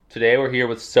Today we're here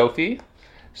with Sophie.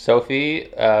 Sophie,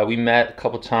 we met a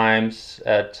couple times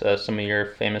at some of your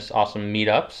famous, awesome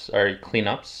meetups, or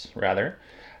cleanups, rather.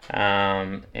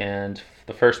 And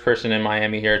the first person in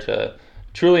Miami here to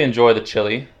truly enjoy the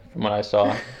chili, from what I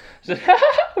saw.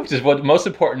 Which is what most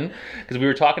important, because we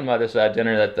were talking about this at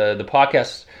dinner, that the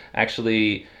podcast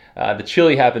actually, the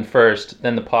chili happened first,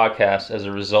 then the podcast as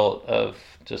a result of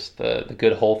just the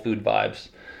good whole food vibes.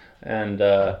 And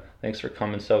thanks for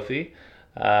coming, Sophie.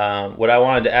 What I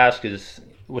wanted to ask is,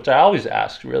 which I always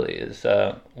ask really, is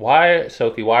why,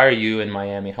 Sophie, why are you in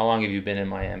Miami? How long have you been in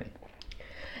Miami?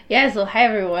 Yeah, so hi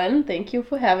everyone. Thank you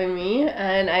for having me.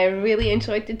 And I really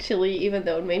enjoyed the chili, even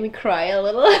though it made me cry a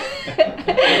little.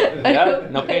 Yeah,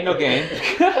 no pain, no gain.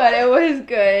 But it was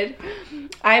good.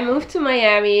 I moved to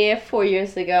Miami 4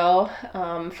 years ago.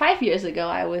 5 years ago,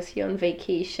 I was here on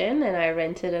vacation and I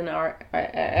rented an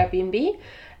Airbnb.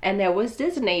 And there was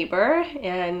this neighbor,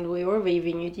 and we were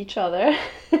waving at each other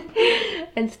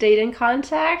and stayed in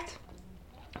contact.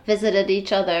 Visited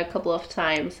each other a couple of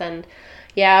times, and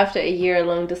yeah, after a year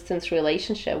long distance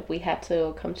relationship, we had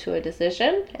to come to a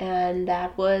decision, and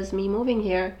that was me moving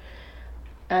here.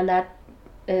 And that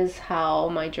is how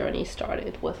my journey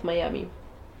started with Miami.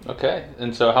 Okay,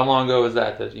 and so how long ago was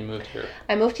that you moved here?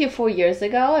 I moved here 4 years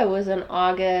ago. It was in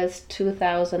August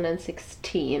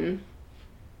 2016.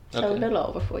 So Okay. a little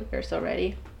over 4 years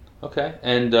already. Okay,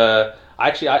 and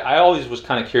actually, I always was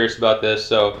kind of curious about this.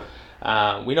 So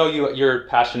we know you're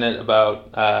passionate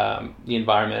about the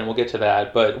environment, and we'll get to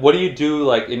that. But what do you do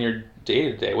like in your day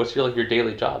to day? What's your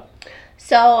daily job?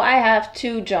 So I have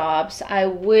two jobs. I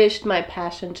wished my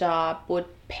passion job would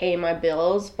pay my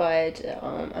bills, but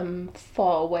I'm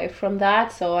far away from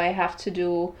that. So I have to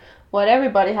do what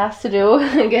everybody has to do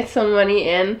and get some money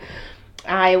in.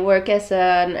 I work as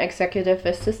an executive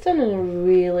assistant in a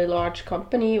really large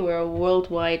company. We're a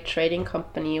worldwide trading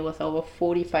company with over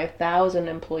 45,000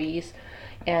 employees.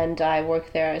 And I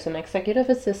work there as an executive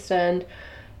assistant.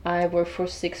 I work for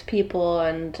 6 people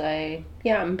and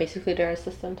I'm basically their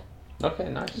assistant. Okay,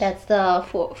 nice. That's the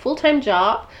full-time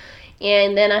job.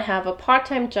 And then I have a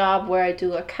part-time job where I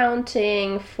do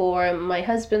accounting for my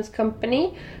husband's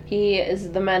company. He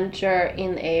is the manager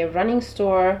in a running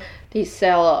store. They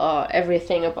sell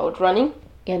everything about running.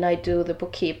 And I do the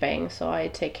bookkeeping. So I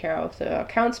take care of the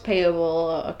accounts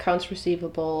payable, accounts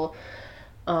receivable,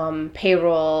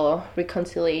 payroll,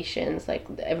 reconciliations, like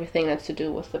everything that's to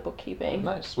do with the bookkeeping.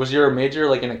 Nice. Was your major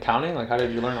like in accounting? Like, how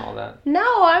did you learn all that?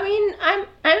 No, I mean,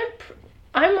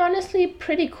 I'm honestly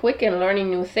pretty quick in learning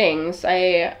new things.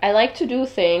 I like to do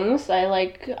things. I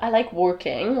like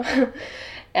working.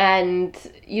 And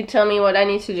you tell me what I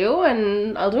need to do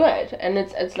and I'll do it. And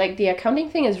it's like the accounting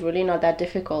thing is really not that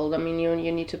difficult. I mean,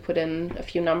 you need to put in a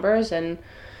few numbers and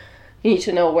you need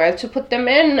to know where to put them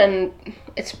in, and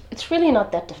it's really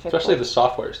not that difficult. Especially the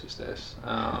softwares these days.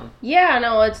 Yeah,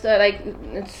 no, it's like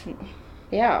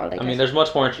I mean, there's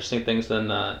much more interesting things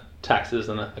than taxes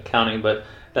and accounting, but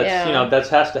that's Yeah. that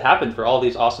has to happen for all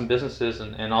these awesome businesses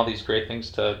and all these great things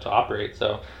to operate.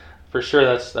 So for sure,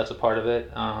 that's a part of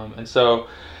it. And so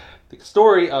the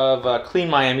story of Clean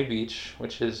Miami Beach,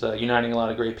 which is uniting a lot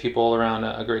of great people around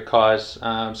a great cause.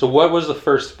 So what was the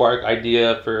first spark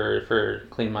idea for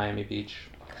Clean Miami Beach?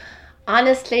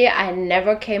 Honestly, I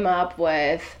never came up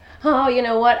with, oh, you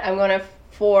know what, I'm gonna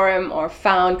form or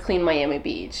found Clean Miami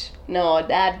Beach. No,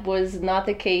 that was not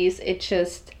the case. It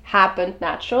just happened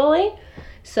naturally.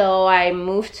 So I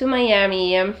moved to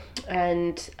Miami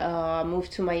and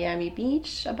moved to Miami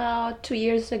Beach about 2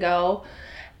 years ago.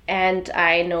 And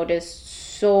I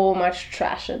noticed so much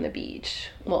trash on the beach.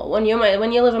 Well, when you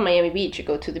live in Miami Beach, you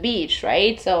go to the beach,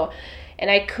 right? So, and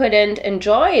I couldn't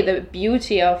enjoy the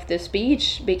beauty of this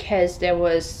beach because there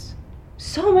was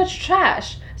so much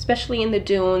trash, especially in the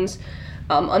dunes,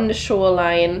 on the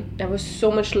shoreline. There was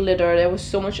so much litter. There was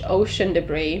so much ocean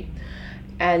debris,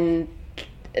 and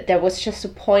there was just a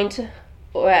point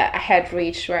where I had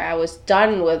reached where I was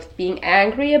done with being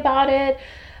angry about it.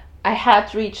 I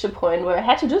had reached a point where I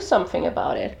had to do something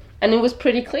about it. And it was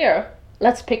pretty clear.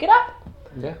 Let's pick it up.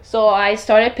 Yeah. So I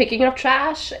started picking up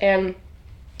trash and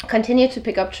continued to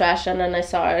pick up trash. And then I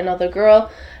saw another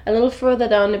girl a little further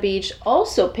down the beach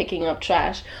also picking up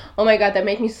trash. Oh my God, that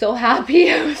made me so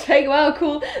happy. I was like, wow,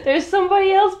 cool. There's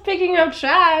somebody else picking up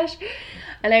trash.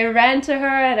 And I ran to her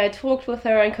and I talked with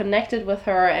her and connected with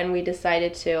her. And we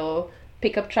decided to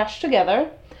pick up trash together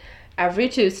every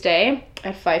Tuesday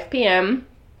at 5 p.m.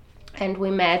 And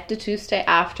we met the Tuesday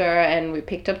after and we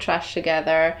picked up trash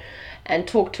together and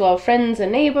talked to our friends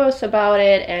and neighbors about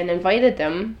it and invited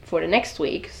them for the next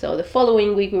week. So the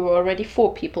following week we were already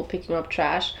 4 people picking up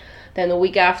trash. Then the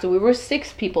week after, we were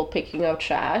 6 people picking up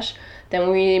trash. Then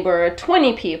we were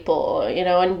 20 people,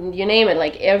 and you name it.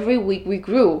 Like every week we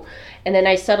grew. And then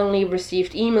I suddenly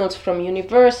received emails from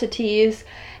universities.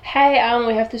 Hey,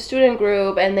 we have the student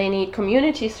group and they need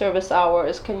community service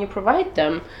hours. Can you provide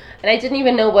them? And I didn't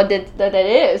even know what that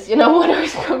is. What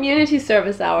are community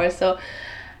service hours? So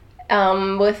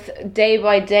with day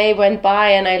by day went by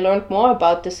and I learned more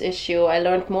about this issue. I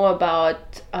learned more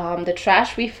about the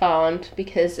trash we found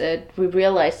because we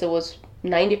realized it was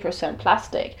 90%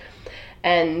 plastic.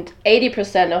 And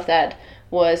 80% of that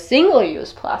was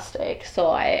single-use plastic. So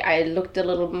I looked a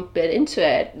little bit into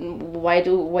it. Why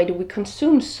do we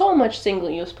consume so much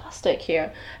single-use plastic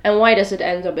here? And why does it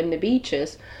end up in the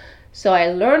beaches? So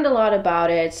I learned a lot about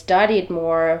it, studied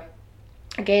more,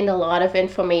 gained a lot of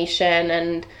information,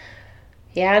 and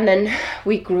then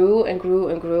we grew and grew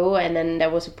and grew. And then there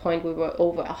was a point we were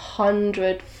over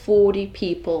 140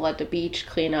 people at the beach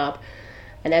cleanup.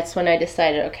 And that's when I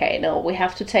decided, okay, no, we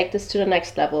have to take this to the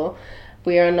next level.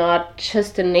 We are not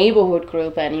just a neighborhood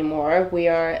group anymore. We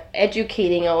are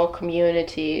educating our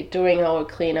community during our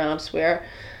cleanups, where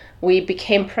we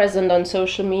became present on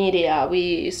social media.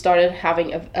 We started having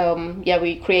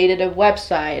we created a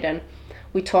website and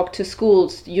we talked to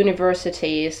schools,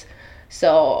 universities,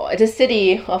 so the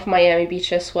city of Miami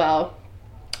Beach as well.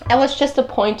 It was just a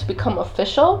point to become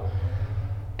official,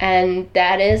 and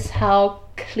that is how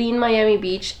Clean Miami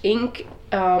Beach Inc.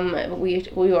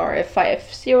 We are a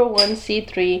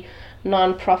 501c3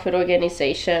 non-profit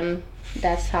organization.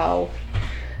 That's how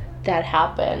that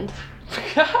happened.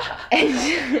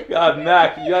 God,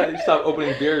 Mac, you gotta stop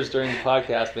opening beers during the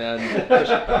podcast, man.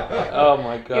 Oh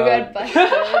my God. You got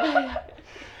busted.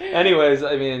 Anyways,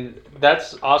 I mean,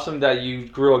 that's awesome that you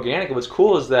grew organic. What's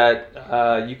cool is that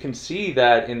you can see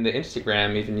that in the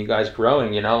Instagram, even you guys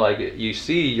growing, like you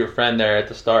see your friend there at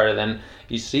the start, and then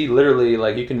you see literally,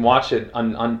 like, you can watch it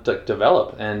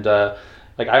develop. And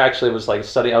like I actually was like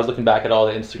studying, I was looking back at all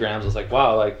the Instagrams. I was like,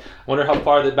 wow, like I wonder how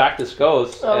far back this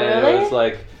goes. Oh, and really? It was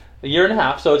like a year and a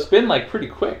half, so it's been like pretty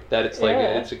quick that it's like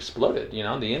it's exploded,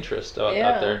 the interest out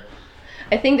there.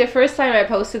 I think the first time I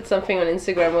posted something on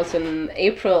Instagram was in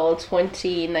April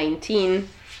 2019,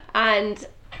 and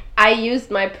I used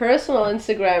my personal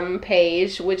Instagram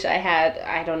page, which I had,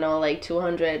 I don't know, like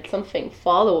 200 something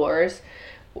followers,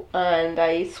 and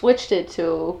I switched it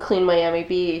to Clean Miami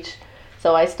Beach.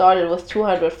 So I started with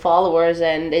 200 followers,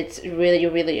 and it's really,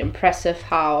 really impressive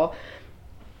how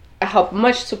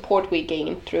much support we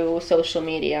gained through social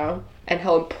media, and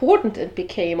how important it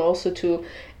became also to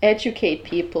educate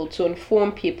people, to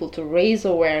inform people, to raise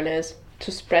awareness,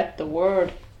 to spread the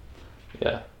word.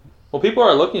 Yeah. Well, people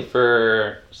are looking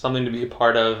for something to be a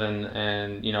part of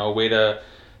and a way to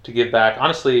give back.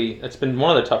 Honestly, it's been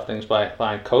one of the tough things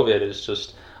behind COVID is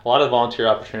just a lot of volunteer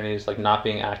opportunities, like not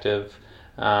being active.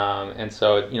 And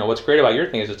so, what's great about your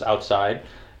thing is it's outside,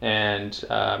 and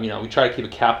we try to keep a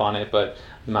cap on it, but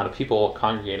the amount of people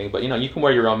congregating. But you can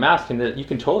wear your own mask, and you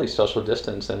can totally social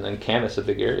distance and canvas a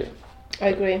big area. I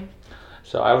agree.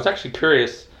 So I was actually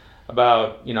curious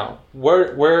about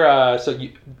where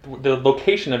the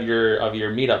location of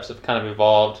your meetups have kind of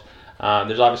evolved.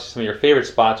 There's obviously some of your favorite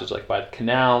spots, which like by the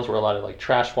canals where a lot of like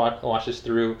trash washes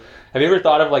through. Have you ever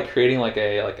thought of like creating like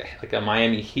a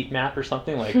Miami heat map or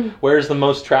something? Like where's the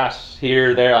most trash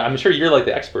here, there? I'm sure you're like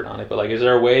the expert on it, but like is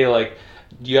there a way like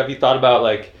have you thought about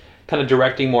like kind of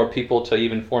directing more people to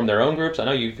even form their own groups? I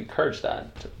know you've encouraged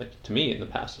that to me in the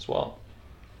past as well.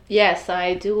 Yes,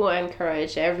 I do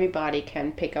encourage everybody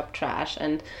can pick up trash.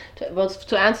 And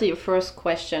to answer your first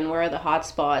question, where are the hot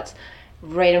spots?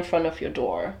 Right in front of your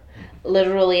door.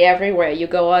 Literally everywhere. You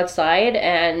go outside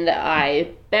and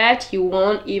I bet you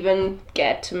won't even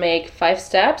get to make 5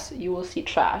 steps. You will see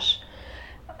trash.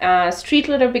 Street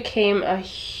litter became a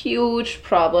huge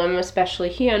problem, especially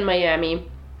here in Miami.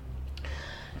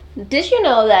 Did you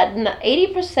know that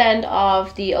 80%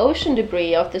 of the ocean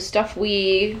debris, of the stuff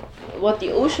what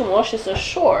the ocean washes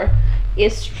ashore,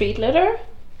 is street litter?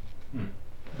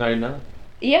 No, you know.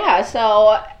 Yeah,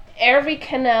 so every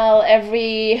canal,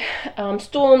 every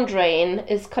storm drain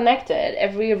is connected.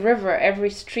 Every river, every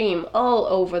stream, all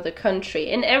over the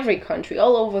country, in every country,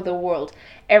 all over the world,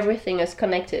 everything is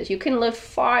connected. You can live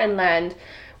far inland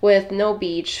with no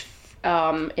beach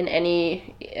in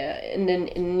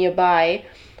nearby,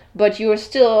 but you're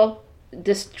still,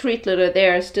 the street litter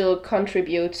there still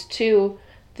contributes to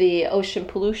the ocean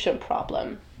pollution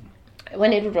problem.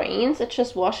 When it rains, it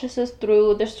just washes us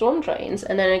through the storm drains,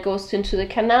 and then it goes into the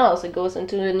canals, it goes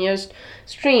into the nearest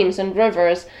streams and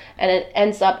rivers, and it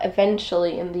ends up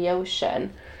eventually in the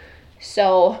ocean.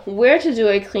 So where to do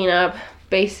a cleanup?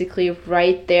 basically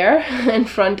right there in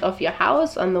front of your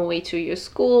house on the way to your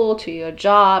school, to your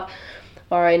job,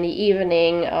 or in the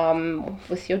evening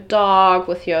with your dog,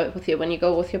 with your when you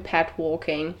go with your pet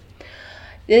walking.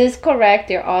 This is correct.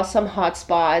 There are some hot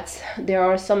spots. There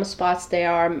are some spots that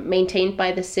are maintained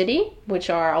by the city, which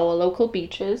are our local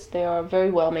beaches. They are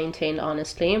very well maintained,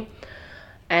 honestly.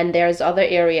 And there's other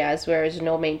areas where there's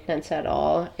no maintenance at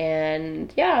all.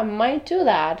 And yeah, I might do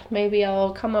that. Maybe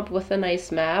I'll come up with a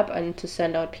nice map and to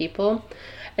send out people.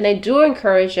 And I do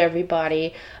encourage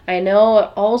everybody. I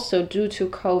know also due to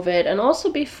COVID and also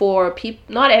before,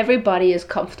 not everybody is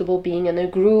comfortable being in a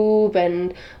group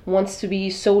and wants to be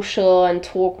social and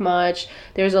talk much.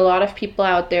 There's a lot of people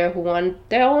out there who want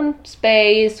their own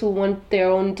space, who want their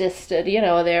own distance,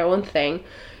 their own thing.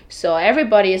 So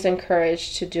everybody is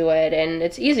encouraged to do it, and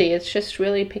it's easy. It's just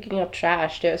really picking up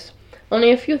trash. There's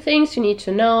only a few things you need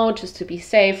to know just to be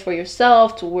safe for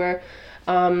yourself, to wear.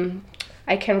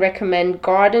 I can recommend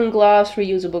garden gloves,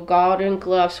 reusable garden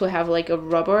gloves who have like a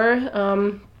rubber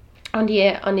on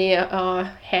the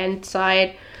hand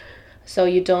side, so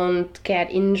you don't get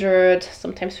injured.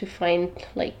 Sometimes we find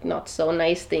like not so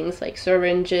nice things like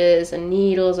syringes and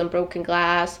needles and broken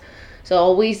glass. So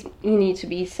always you need to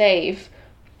be safe.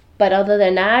 But other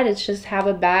than that, it's just have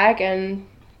a bag and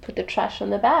put the trash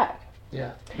in the bag.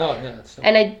 Yeah. No, yeah.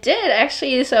 And I did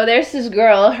actually. So there's this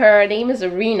girl. Her name is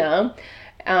Arena.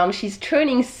 She's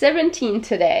turning 17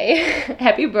 today.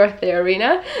 Happy birthday,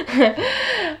 Arena.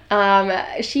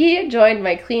 She joined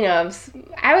my cleanups,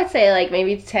 I would say like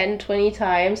maybe 10, 20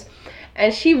 times.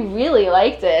 And she really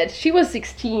liked it. She was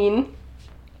 16.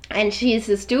 And she's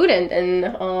a student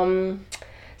in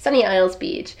Sunny Isles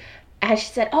Beach. And she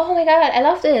said, oh my God, I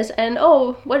love this. And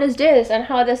oh, what is this? And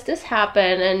how does this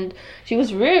happen? And she was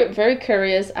very, very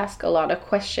curious, asked a lot of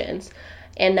questions.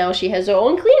 And now she has her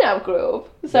own cleanup group.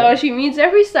 So she meets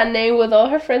every Sunday with all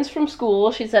her friends from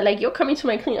school. She said, like, you're coming to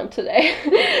my cleanup today.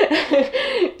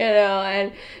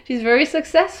 And she's very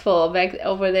successful back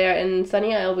over there in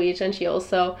Sunny Isle Beach. And she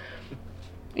also,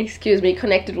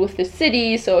 connected with the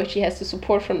city. So she has the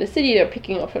support from the city. They're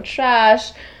picking up her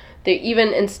trash. They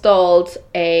even installed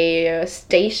a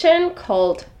station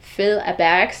called Fill a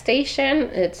Bag Station.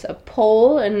 It's a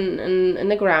pole in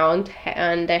the ground,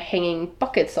 and they're hanging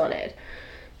buckets on it.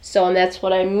 So, and that's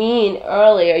what I mean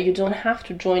earlier. You don't have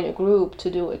to join a group to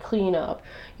do a cleanup.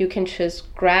 You can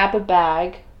just grab a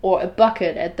bag or a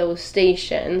bucket at those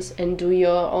stations and do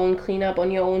your own cleanup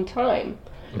on your own time.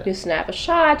 Yeah. You snap a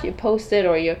shot, you post it,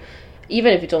 or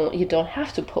even if you don't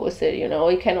have to post it.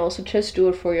 You can also just do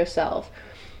it for yourself.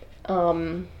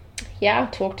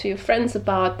 Talk to your friends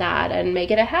about that and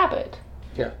make it a habit.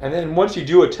 Yeah, and then once you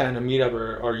do attend a meetup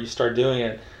or you start doing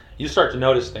it, you start to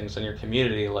notice things in your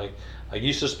community. Like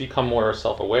you just become more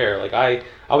self-aware. Like I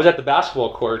was at the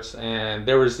basketball courts, and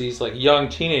there was these like young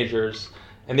teenagers,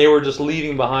 and they were just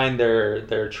leaving behind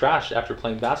their trash after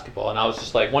playing basketball. And I was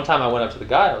just like, one time I went up to the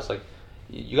guy, I was like,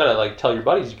 you gotta like tell your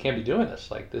buddies you can't be doing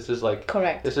this. Like this is like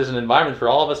correct. This is an environment for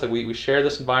all of us. Like we share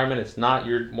this environment. It's not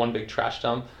your one big trash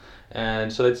dump.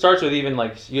 And so it starts with even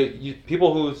like you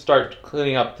people who start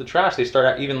cleaning up the trash. They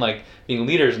start even like being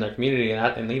leaders in their community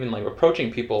and even like approaching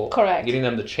people, correct, getting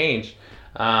them to change.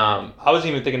 I was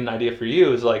even thinking an idea for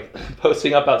you is like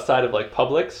posting up outside of like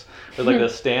Publix with like a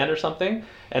stand or something,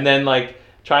 and then like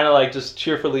trying to like just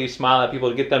cheerfully smile at people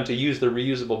to get them to use the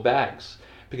reusable bags.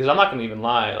 Because I'm not gonna even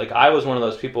lie, like I was one of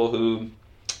those people who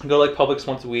go like Publix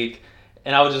once a week,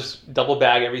 and I would just double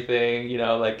bag everything,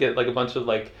 like get like a bunch of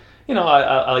like.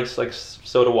 I like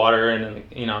soda water, and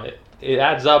it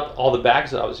adds up all the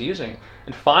bags that I was using.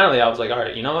 And finally I was like, all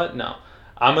right, you know what? No.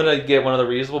 I'm going to get one of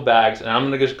the reusable bags, and I'm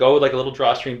going to just go with like a little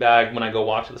drawstring bag when I go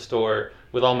walk to the store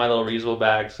with all my little reusable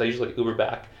bags. I usually Uber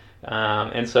back.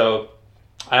 And so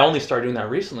I only started doing that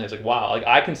recently. It's like, wow, like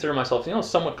I consider myself,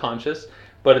 somewhat conscious,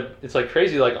 but it's like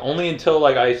crazy. Like only until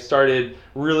like I started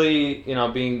really,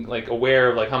 being like aware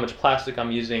of like how much plastic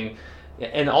I'm using.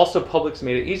 And also Publix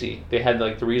made it easy. They had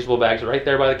like the reusable bags right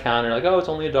there by the counter, like, oh, it's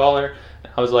only $1.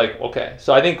 I was like, okay.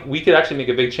 So I think we could actually make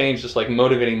a big change, just like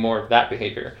motivating more of that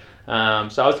behavior. So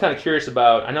I was kind of curious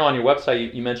about, I know on your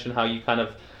website you mentioned how you kind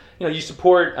of, you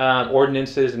support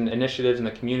ordinances and initiatives in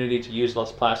the community to use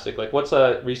less plastic. Like what's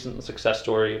a recent success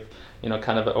story of,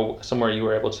 kind of somewhere you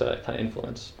were able to kind of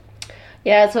influence?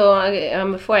 Yeah,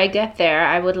 so before I get there,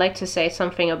 I would like to say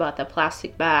something about the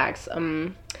plastic bags.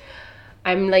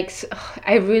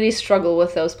 I really struggle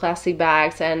with those plastic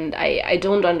bags, and I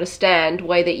don't understand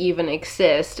why they even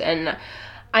exist. And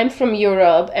I'm from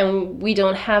Europe, and we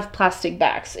don't have plastic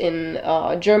bags in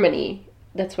Germany.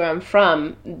 That's where I'm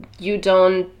from. You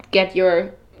don't get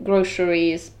your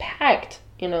groceries packed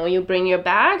You know, you bring your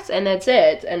bags and that's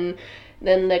it. And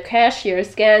then the cashier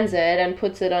scans it and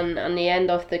puts it on the end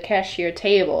of the cashier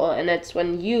table, and that's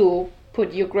when you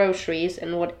put your groceries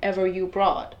and whatever you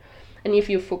brought. And if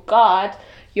you forgot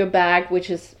your bag, which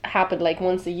has happened like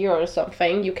once a year or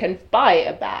something, you can buy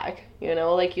a bag. You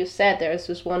know, like you said, there's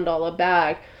this $1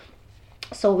 bag.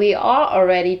 So we are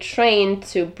already trained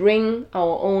to bring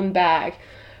our own bag.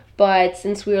 But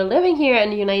since we are living here in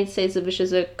the United States, which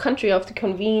is a country of the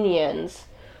convenience,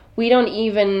 we don't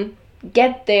even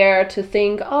get there to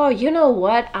think, oh, you know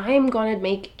what, I'm gonna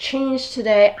make change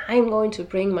today. I'm going to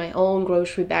bring my own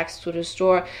grocery bags to the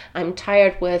store. I'm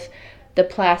tired with the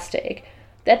plastic.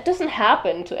 That doesn't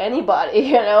happen to anybody,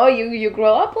 you know. You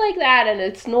grow up like that, and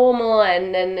it's normal,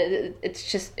 and then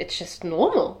it's just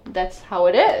normal. That's how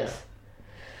it is. Yeah.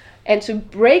 And to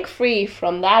break free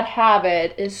from that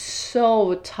habit is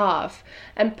so tough.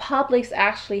 And Publix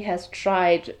actually has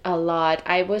tried a lot.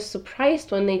 I was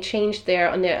surprised when they changed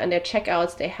on their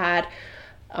checkouts. They had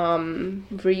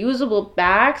reusable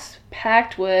bags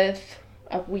packed with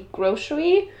a week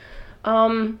grocery.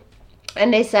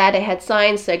 And they said they had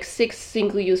signs like 6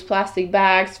 single-use plastic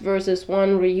bags versus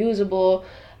 1 reusable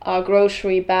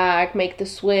grocery bag. Make the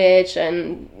switch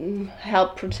and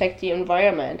help protect the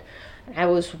environment. I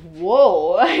was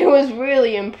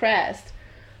really impressed.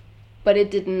 But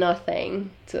it did nothing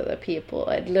to the people.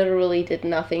 It literally did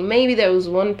nothing. Maybe there was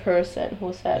one person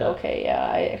who said, okay, yeah,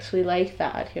 I actually like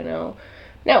that, you know.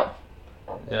 No.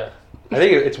 Yeah. I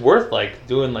think it's worth like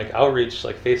doing like outreach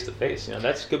like face to face. You know,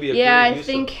 that's could be a good use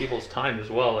of people's time as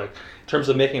well. Like in terms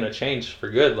of making a change for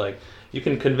good. Like you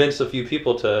can convince a few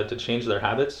people to change their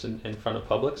habits in front of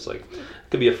Publix. Like it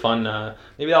could be a fun.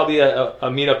 Maybe that'll be a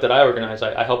meetup that I organize.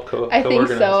 I help co-organize. I think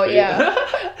so. Yeah.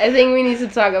 I think we need to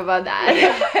talk about that.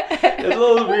 It's a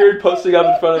little weird posting up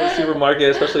in front of the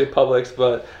supermarket, especially at Publix.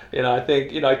 But you know, I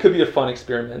think it could be a fun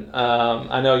experiment.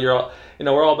 I know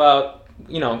we're all about.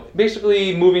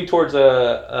 Basically moving towards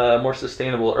a more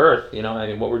sustainable Earth. You know, I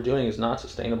mean, what we're doing is not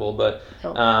sustainable. But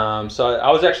so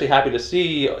I was actually happy to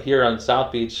see here on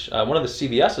South Beach, one of the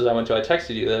CVS's I went to. I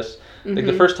texted you this. Mm-hmm. Like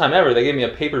the first time ever, they gave me a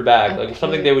paper bag, like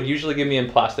something they would usually give me in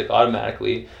plastic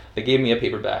automatically. They gave me a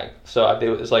paper bag, so it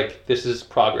was like this is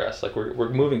progress. Like we're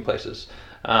moving places.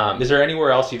 Is there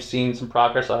anywhere else you've seen some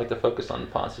progress? I like to focus on the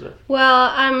positive.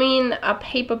 Well, I mean, a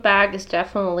paper bag is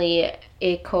definitely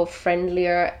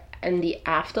eco-friendlier in the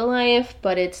afterlife,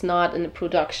 but it's not in the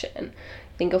production.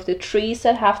 Think of the trees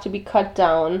that have to be cut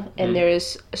down, and there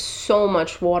is so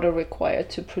much water required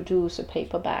to produce a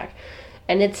paper bag.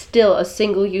 And it's still a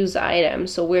single-use item,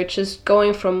 so we're just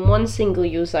going from one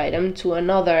single-use item to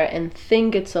another and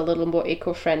think it's a little more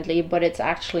eco-friendly, but it's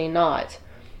actually not.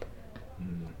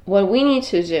 What we need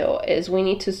to do is we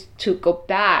need to go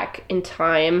back in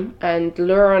time and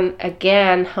learn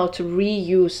again how to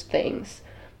reuse things.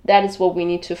 That is what we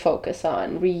need to focus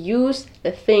on. Reuse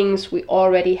the things we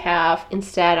already have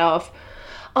instead of,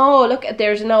 oh, look,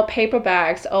 there's no paper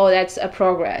bags. Oh, that's a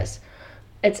progress.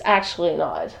 It's actually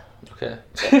not. Okay.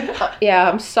 Yeah,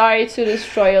 I'm sorry to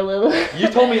destroy a little. You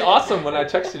told me awesome when I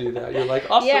texted you that. You're like,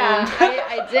 awesome. Yeah,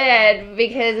 I did,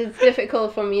 because it's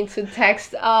difficult for me to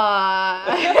text,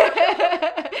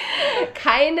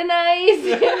 kind of nice,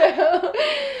 you know.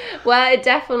 Well, it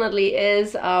definitely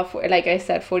is, like I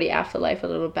said, for the afterlife a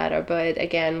little better. But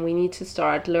again, we need to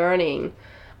start learning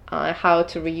how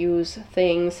to reuse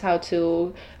things, how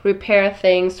to repair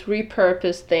things,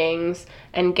 repurpose things,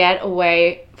 and get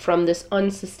away from this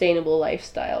unsustainable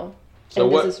lifestyle. So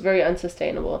this is very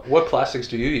unsustainable. What plastics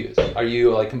do you use? Are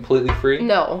you like completely free?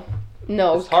 No,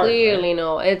 it's clearly hard, right?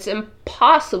 No. It's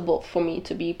impossible for me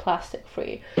to be plastic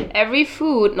free. Every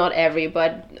food, not every,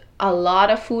 but a lot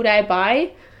of food I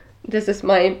buy, this is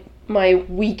my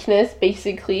weakness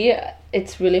basically.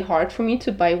 It's really hard for me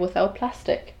to buy without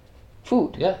plastic.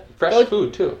 Food. Yeah, fresh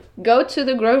food too. Go to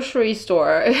the grocery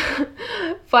store,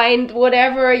 find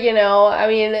whatever, you know. I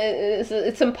mean,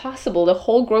 it's impossible. The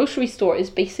whole grocery store is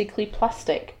basically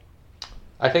plastic.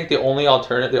 I think the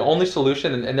only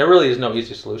solution, and there really is no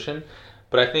easy solution,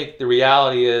 but I think the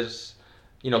reality is,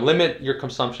 limit your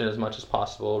consumption as much as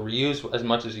possible, reuse as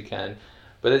much as you can.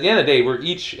 But at the end of the day, we're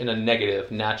each in a negative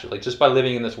naturally. Just by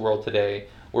living in this world today,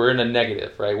 we're in a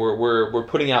negative, right? We're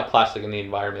putting out plastic in the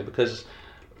environment because.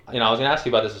 I was going to ask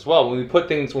you about this as well. When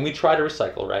we try to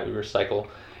recycle, right? We recycle.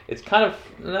 It's kind of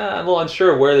a little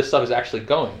unsure where this stuff is actually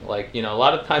going. Like, a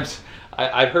lot of times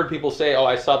I've heard people say, oh,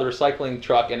 I saw the recycling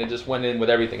truck and it just went in with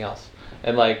everything else.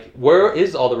 And like, where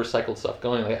is all the recycled stuff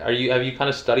going? Like, have you kind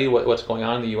of studied what's going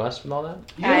on in the U.S. with all that?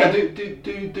 Yeah. Do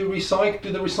the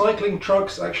recycling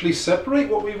trucks actually separate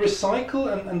what we recycle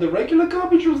and the regular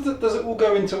garbage, or does it all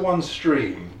go into one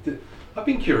stream? I've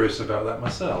been curious about that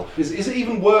myself. Is it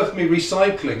even worth me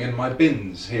recycling in my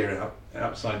bins here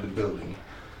outside the building?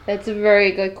 That's a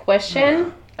very good question.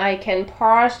 Yeah. I can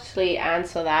partially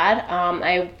answer that.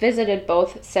 I visited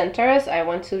both centers. I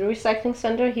went to the recycling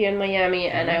center here in Miami,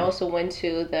 and I also went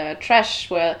to the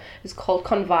trash, where it's called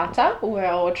Convata, where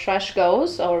our trash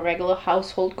goes, our regular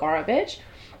household garbage.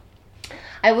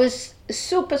 I was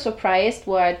super surprised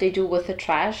what they do with the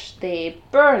trash. They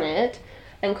burn it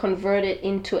and convert it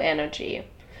into energy.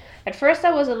 At first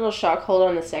I was a little shocked. Hold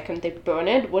on a second, they burn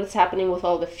it? What is happening with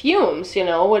all the fumes,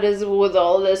 What is with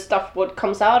all this stuff, what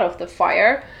comes out of the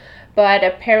fire? But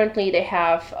apparently they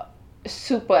have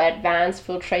super advanced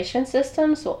filtration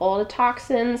systems, so all the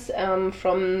toxins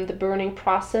from the burning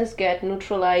process get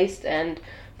neutralized and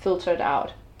filtered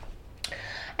out.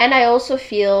 And I also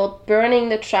feel burning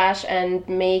the trash and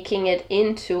making it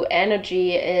into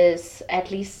energy is at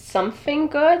least something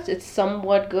good. It's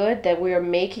somewhat good that we are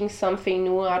making something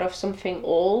new out of something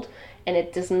old, and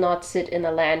it does not sit in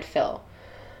a landfill.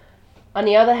 On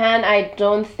the other hand, I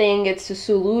don't think it's a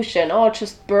solution. Oh,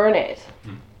 just burn it.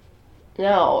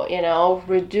 No,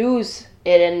 reduce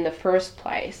it in the first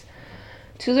place.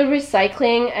 To the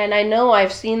recycling, and I know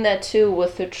I've seen that too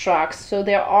with the trucks. So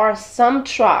there are some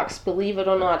trucks, believe it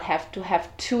or not, have to have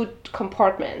two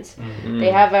compartments. Mm-hmm. They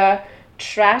have a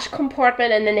trash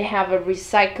compartment and then they have a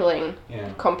recycling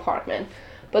compartment.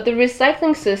 But the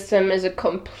recycling system is a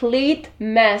complete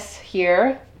mess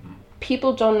here.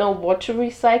 People don't know what to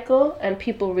recycle, and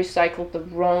people recycle the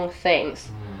wrong things.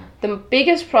 The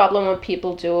biggest problem what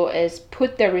people do is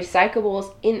put their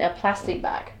recyclables in a plastic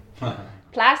bag.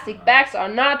 Plastic bags are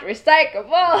not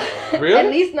recyclable. Really? At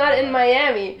least not in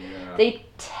Miami. Yeah. They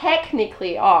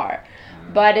technically are,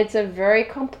 but it's a very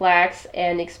complex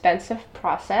and expensive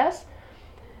process.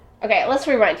 Okay, let's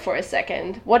rewind for a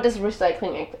second. What does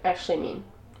recycling actually mean?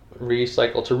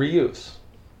 Recycle, to reuse.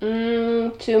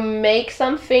 To make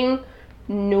something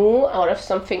new out of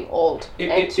something old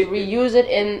and to reuse it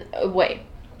in a way.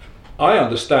 I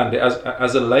understand it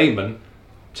as a layman,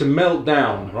 to melt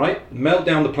down, right? Melt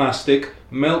down the plastic,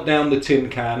 melt down the tin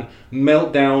can,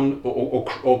 melt down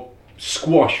or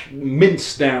squash,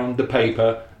 mince down the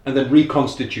paper, and then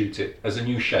reconstitute it as a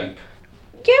new shape.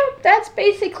 Yeah, that's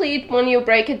basically, when you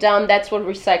break it down, that's what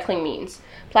recycling means.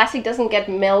 Plastic doesn't get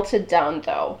melted down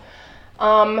though.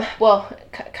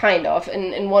 Kind of,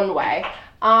 in one way.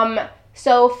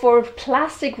 So for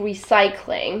plastic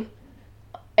recycling,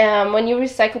 when you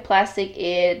recycle plastic,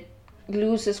 it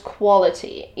loses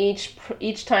quality.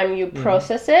 Each time you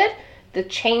process it, the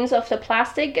chains of the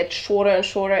plastic get shorter and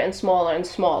shorter and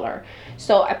smaller.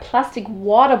 So a plastic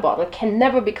water bottle can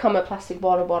never become a plastic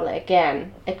water bottle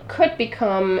again. It could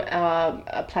become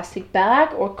a plastic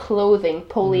bag or clothing,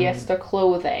 polyester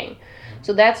clothing.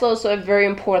 So that's also a very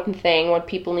important thing what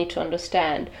people need to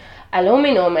understand.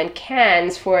 Aluminum and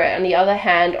cans, on the other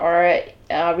hand, are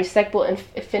recyclable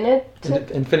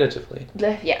Infinitively.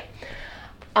 Yeah.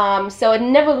 So it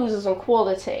never loses on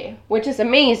quality, which is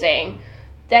amazing.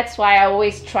 That's why I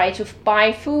always try to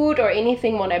buy food or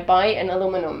anything when I buy in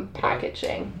aluminum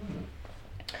packaging.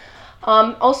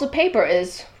 Also, paper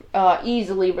is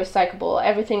easily recyclable.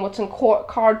 Everything what's in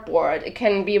cardboard, it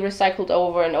can be recycled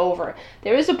over and over.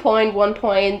 There is one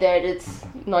point that it's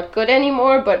not good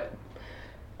anymore, but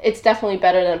it's definitely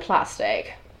better than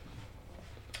plastic.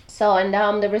 So, and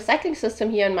the recycling system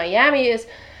here in Miami is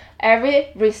every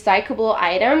recyclable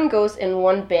item goes in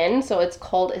one bin, so it's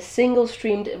called a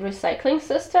single-streamed recycling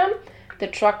system. The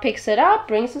truck picks it up,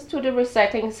 brings it to the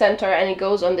recycling center, and it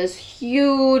goes on this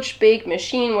huge, big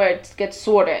machine where it gets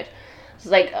sorted. It's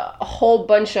like a whole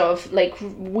bunch of like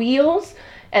wheels,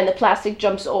 and the plastic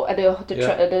jumps over,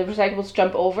 the recyclables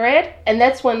jump over it, and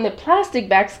that's when the plastic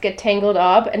bags get tangled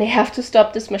up, and they have to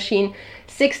stop this machine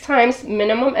 6 times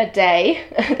minimum a day.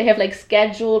 They have like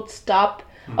scheduled stop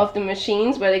of the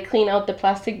machines where they clean out the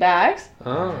plastic bags.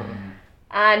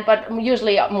 But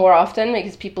usually more often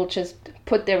because people just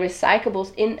put their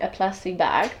recyclables in a plastic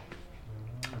bag.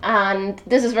 And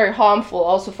this is very harmful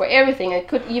also for everything. It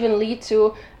could even lead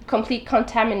to complete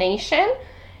contamination.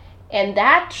 And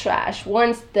that trash,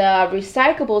 once the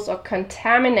recyclables are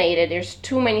contaminated, there's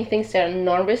too many things that are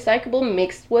non-recyclable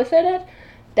mixed with it.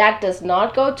 That does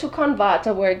not go to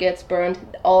Convata where it gets burned.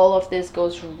 All of this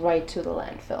goes right to the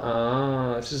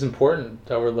landfill. This is important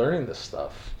that we're learning this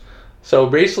stuff. So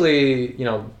basically,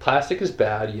 plastic is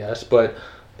bad, yes, but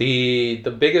the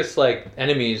biggest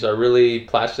enemies are really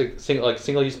plastic,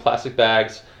 single-use plastic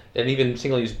bags and even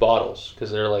single-use bottles,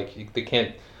 because they're they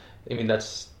can't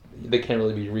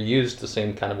really be reused the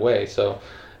same kind of way. So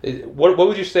what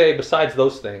would you say besides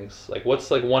those things?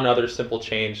 What's one other simple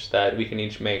change that we can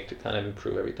each make to kind of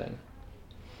improve everything?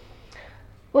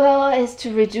 Well, is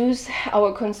to reduce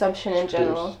our consumption in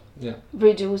general. Yeah.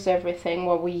 Reduce everything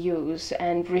what we use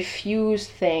and refuse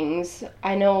things.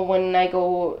 I know when I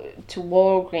go to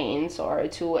Walgreens or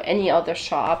to any other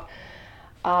shop,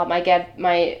 I get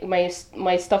my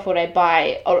stuff what I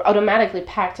buy automatically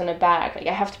packed in a bag. Like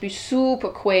I have to be super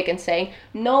quick and saying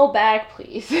no bag,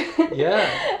 please. Yeah.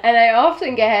 And I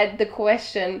often get the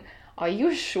question, "Are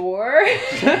you sure?"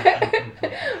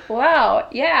 Wow,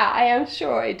 yeah, I am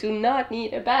sure. I do not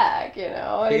need a bag, you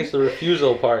know. I think it's the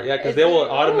refusal part, yeah, because they will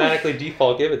automatically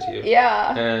default give it to you.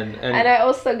 Yeah. And I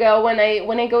also go when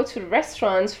I go to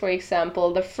restaurants, for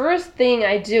example, the first thing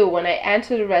I do when I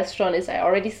enter the restaurant is I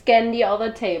already scan the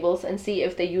other tables and see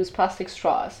if they use plastic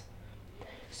straws.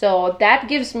 So that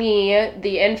gives me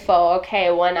the info,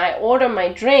 okay, when I order my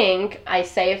drink, I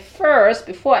say first,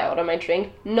 before I order my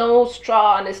drink, no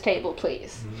straw on this table,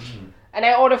 please. And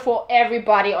I order for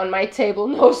everybody on my table,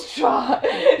 no straw.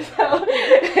 So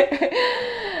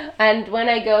and when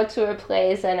I go to a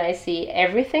place and I see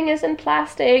everything is in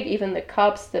plastic, even the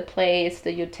cups, the plates,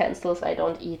 the utensils, I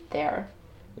don't eat there.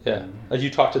 yeah. Did you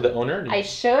talk to the owner? I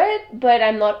should, but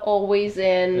I'm not always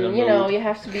In a you know, mood. you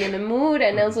have to be in the mood,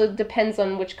 and also it depends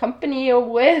on which company you're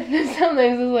with.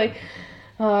 Sometimes it's like,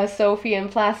 oh, Sophie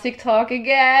and plastic talk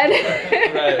again.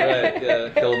 right, yeah,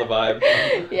 killing the vibe.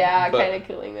 Yeah, But kind of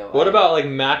killing the vibe. What about like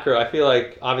macro? I feel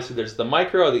like obviously there's the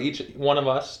micro, that each one of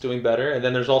us doing better, and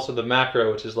then there's also the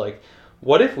macro, which is like,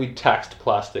 what if we taxed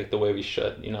plastic the way we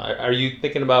should? You know, are you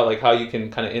thinking about like how you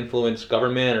can kind of influence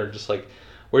government, or just like,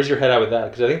 where's your head at with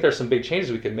that? Because I think there's some big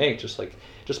changes we could make just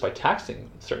by taxing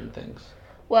certain things.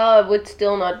 Well, it would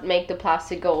still not make the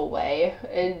plastic go away.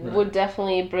 It would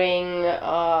definitely bring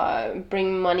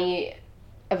money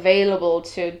available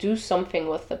to do something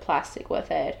with the plastic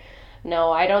with it.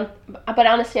 No, I don't. But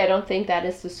honestly, I don't think that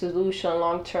is the solution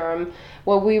long term.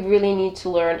 What we really need to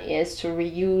learn is to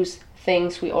reuse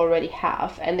things we already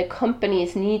have, and the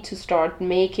companies need to start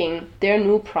making their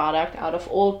new product out of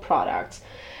old products.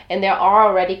 And there are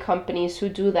already companies who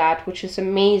do that, which is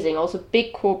amazing. Also,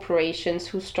 big corporations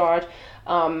who start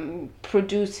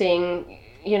producing,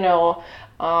 you know,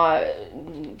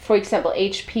 for example,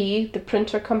 HP, the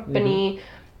printer company,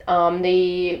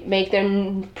 they make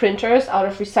their printers out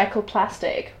of recycled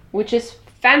plastic, which is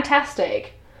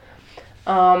fantastic.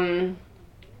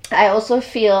 I also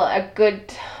feel a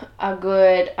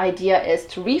good idea is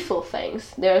to refill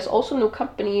things. There's also new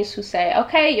companies who say,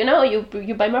 okay, you know,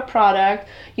 you buy my product,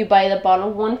 you buy the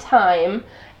bottle one time,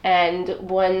 and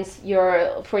once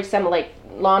you're, for example, like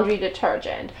laundry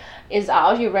detergent is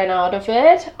out, you ran out of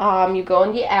it, you go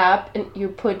on the app and you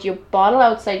put your bottle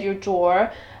outside your door,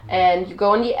 and you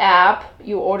go on the app,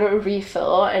 you order a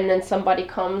refill, and then somebody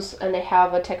comes and they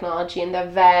have a technology in their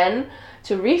van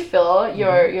to refill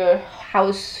your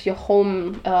house, your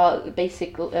home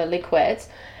basic liquids,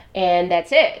 and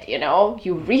that's it. You know,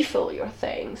 you refill your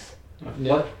things.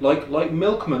 Yeah. Like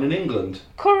milkmen in England.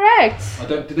 Correct.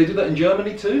 Did they do that in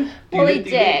Germany too? Well, they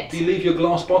did. Do you leave your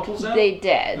glass bottles out? They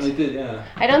did. Oh, they did, yeah.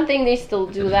 I don't think they still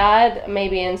do that.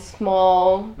 Maybe in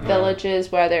small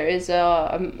villages where there is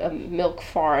a milk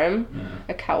farm,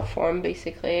 a cow farm,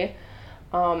 basically.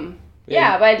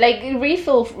 Yeah, but like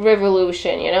refill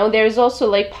revolution, you know, there's also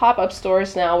like pop-up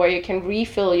stores now where you can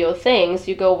refill your things.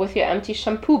 You go with your empty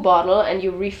shampoo bottle and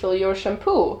you refill your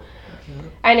shampoo.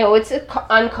 I know it's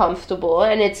uncomfortable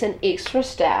and it's an extra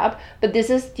step, but this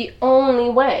is the only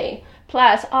way.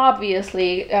 Plus,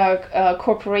 obviously,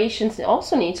 corporations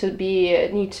also need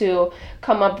to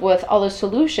come up with other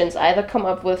solutions. Either come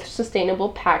up with sustainable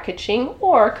packaging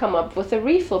or come up with a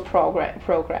refill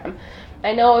program.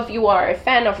 I know if you are a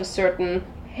fan of a certain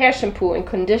hair shampoo and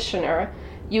conditioner,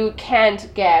 you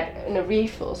can't get in a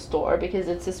refill store because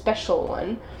it's a special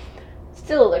one.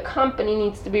 Still, the company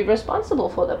needs to be responsible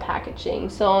for the packaging.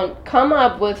 So come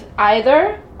up with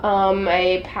either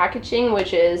a packaging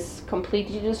which is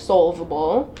completely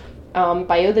dissolvable,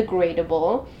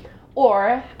 biodegradable,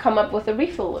 or come up with a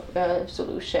refill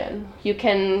solution. You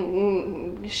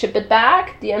can ship it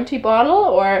back, the empty bottle,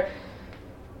 or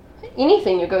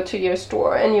anything. You go to your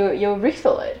store and you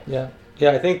refill it. Yeah,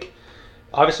 I think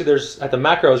obviously there's at the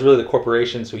macro is really the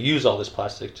corporations who use all this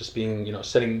plastic, just being, you know,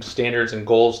 setting standards and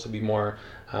goals to be more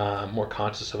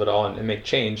conscious of it all and make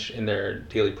change in their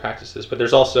daily practices. But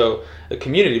there's also a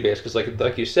community base, because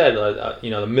like you said, you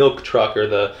know, the milk truck or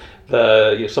the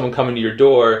you know, someone coming to your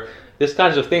door. This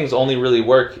kinds of things only really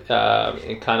work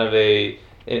in kind of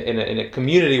in a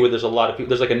community where there's a lot of people.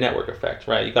 There's like a network effect,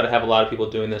 right? You got to have a lot of people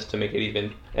doing this to make it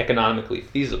even economically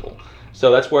feasible. So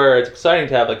that's where it's exciting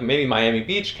to have, like, maybe Miami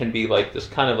Beach can be like this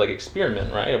kind of like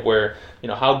experiment, right? Of where, you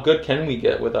know, how good can we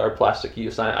get with our plastic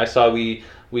use? I saw we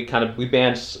we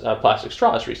banned plastic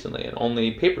straws recently and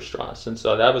only paper straws, and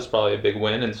so that was probably a big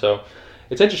win. And so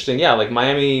it's interesting, yeah. Like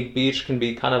Miami Beach can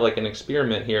be kind of like an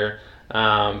experiment here,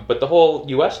 but the whole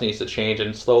U.S. needs to change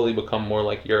and slowly become more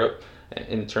like Europe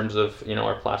in terms of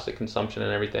our plastic consumption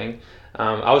and everything.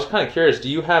 I was kind of curious. Do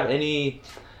you have any?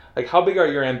 Like, how big are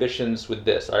your ambitions with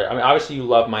this? I mean, obviously you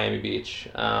love Miami Beach.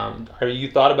 Are you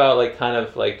thought about like kind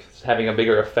of like having a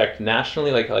bigger effect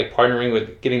nationally, like partnering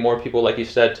with getting more people, like you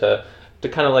said, to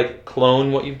kind of like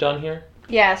clone what you've done here?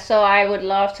 Yeah, so I would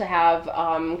love to have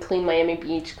clean Miami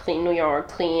Beach, clean New York,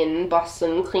 clean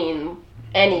Boston, clean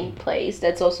any place.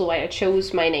 That's also why I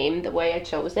chose my name the way I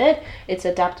chose it. It's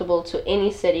adaptable to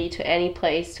any city, to any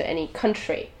place, to any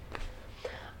country.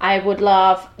 I would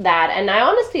love that, and I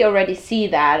honestly already see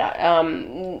that.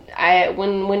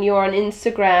 When you're on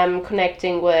Instagram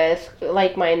connecting with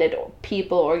like-minded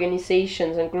people,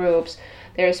 organizations, and groups,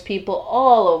 there's people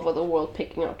all over the world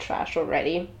picking up trash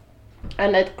already,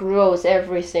 and it grows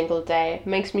every single day. It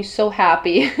makes me so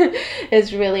happy.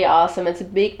 It's really awesome. It's a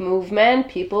big movement.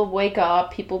 People wake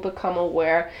up, people become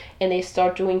aware, and they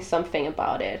start doing something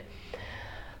about it.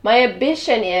 My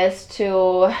ambition is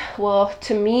to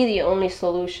me the only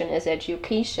solution is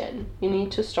education. You need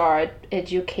to start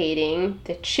educating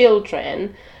the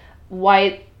children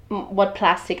what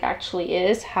plastic actually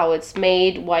is, how it's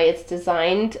made, why it's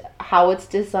designed, how it's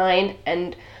designed,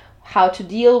 and how to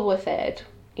deal with it.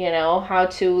 How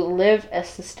to live a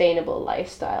sustainable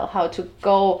lifestyle, how to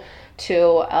go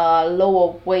to a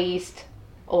lower waste,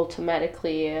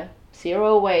 automatically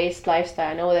zero waste lifestyle.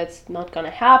 I know that's not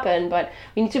gonna happen, but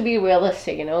we need to be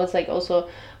realistic. It's like also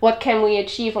what can we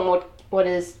achieve and what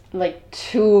is like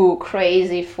too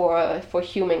crazy for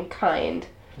humankind.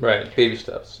 Right, baby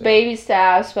steps. Yeah. Baby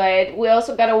steps, right? We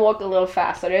also gotta walk a little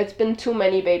faster. There's been too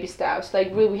many baby steps.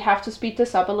 Like we have to speed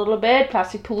this up a little bit.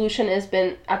 Plastic pollution has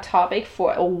been a topic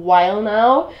for a while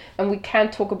now, and we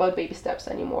can't talk about baby steps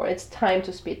anymore. It's time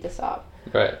to speed this up.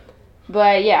 Right.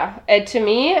 But yeah, to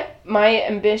me, my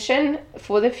ambition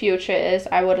for the future is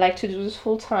I would like to do this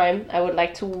full time. I would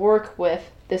like to work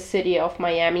with the city of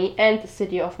Miami and the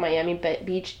city of Miami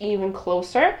Beach even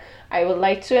closer. I would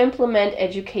like to implement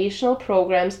educational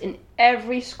programs in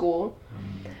every school.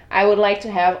 I would like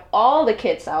to have all the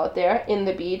kids out there in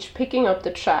the beach picking up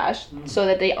the trash so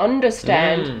that they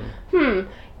understand,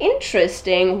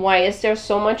 interesting, why is there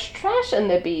so much trash in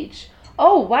the beach?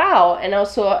 Oh, wow. And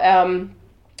also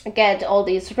get all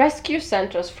these rescue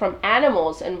centers from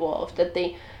animals involved, that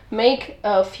they make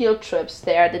field trips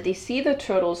there, that they see the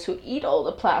turtles who eat all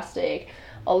the plastic,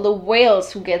 all the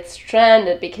whales who get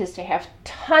stranded because they have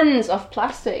tons of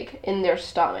plastic in their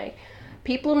stomach.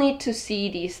 People need to see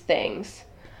these things.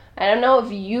 I don't know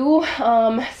if you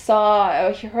saw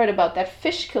or you heard about that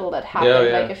fish kill that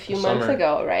happened like a few months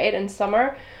ago, right? In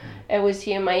summer. It was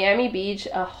here in Miami Beach.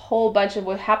 A whole bunch of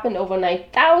what happened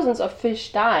overnight. Thousands of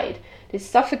fish died. They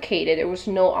suffocated. There was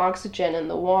no oxygen in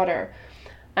the water.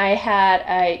 I had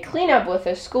a cleanup with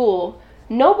a school.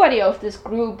 Nobody of this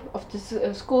group, of this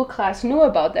school class knew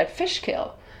about that fish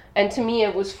kill. And to me,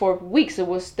 it was for weeks. It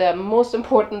was the most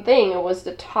important thing. It was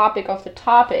the topic of the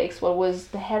topics. What was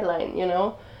the headline,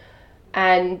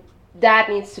 And that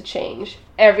needs to change.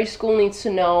 Every school needs to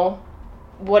know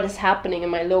what is happening in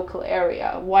my local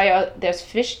area. There's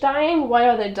fish dying? Why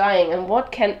are they dying? And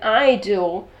what can I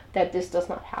do that this does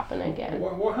not happen again?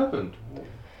 What happened?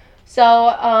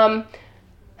 So,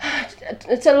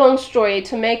 it's a long story.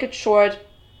 To make it short,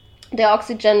 the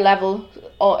oxygen level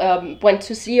went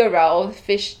to zero. The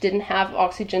fish didn't have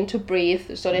oxygen to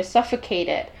breathe, so they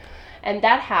suffocated. And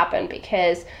that happened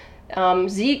because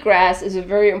seagrass is a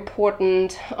very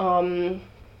important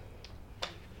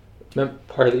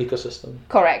part of the ecosystem.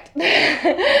 Correct.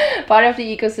 Part of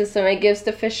the ecosystem. It gives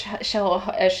the fish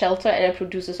shelter and it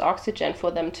produces oxygen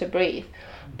for them to breathe.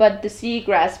 But the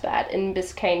seagrass bed in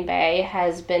Biscayne Bay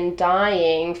has been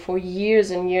dying for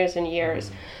years and years and years.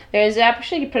 There's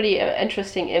actually pretty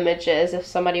interesting images. If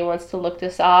somebody wants to look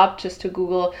this up, just to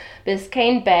Google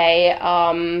Biscayne Bay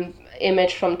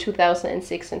image from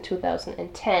 2006 and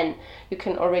 2010, you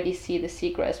can already see the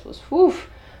seagrass was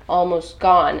almost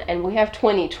gone, and we have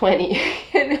 2020.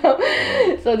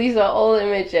 So these are old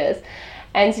images.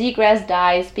 And seagrass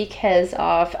dies because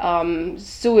of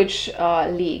sewage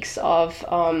leaks, of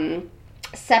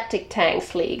septic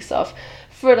tanks leaks, of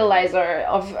fertilizer,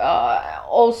 of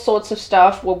all sorts of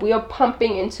stuff what we are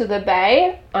pumping into the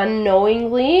bay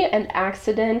unknowingly and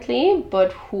accidentally,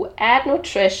 but who add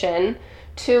nutrition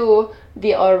to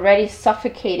the already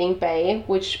suffocating bay,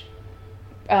 which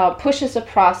pushes a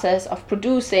process of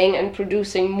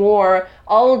producing more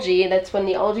algae. That's when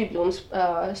the algae blooms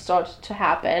start to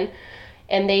happen.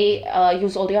 and they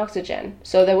use all the oxygen.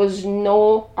 So there was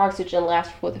no oxygen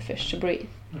left for the fish to breathe.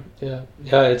 Yeah,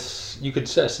 it's you could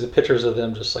see the pictures of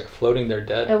them just like floating there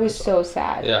dead. It was so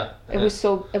sad. Yeah,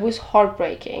 It was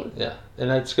heartbreaking. Yeah, and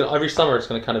it's gonna every summer it's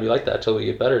gonna kind of be like that till we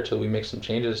get better, till we make some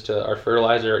changes to our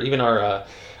fertilizer, even our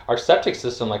septic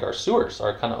system, like our sewers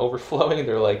are kind of overflowing.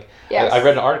 They're like, Yes. I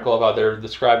read an article about they're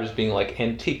described as being like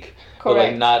antique. But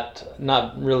like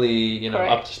not really,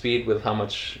 Correct. up to speed with how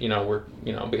much, we're,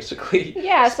 basically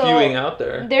Yeah, so spewing out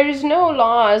there. There's no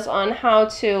laws on how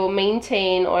to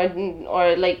maintain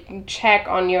or like check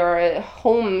on your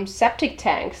home septic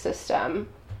tank system.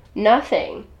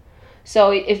 Nothing.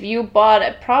 So if you bought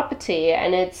a property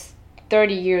and it's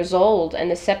 30 years old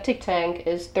and the septic tank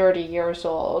is 30 years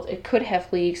old, it could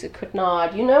have leaks, it could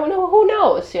not. You never know, who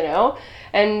knows,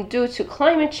 And due to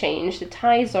climate change, the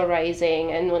tides are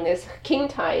rising, and when there's king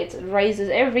tides, it rises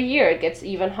every year, it gets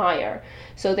even higher.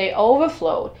 So they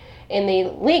overflow and they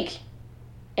leak.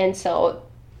 And so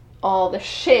all the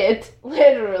shit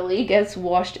literally gets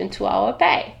washed into our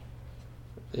bay.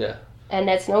 Yeah. And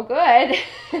that's no good.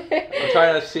 I'm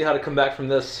trying to see how to come back from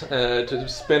this to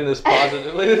spin this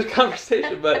positively, this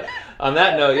conversation. But on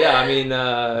that note, yeah, I mean,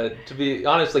 to be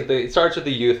honest, like it starts with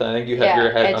the youth. I think you have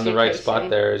your head on the right spot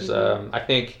there. Is I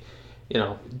think,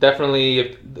 definitely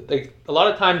if like a lot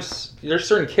of times there's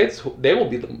certain kids they will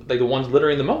be the ones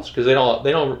littering the most because they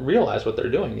don't realize what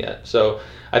they're doing yet. So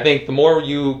I think the more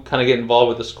you kind of get involved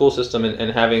with the school system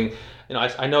and having.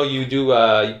 I know you do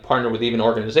you partner with even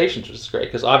organizations, which is great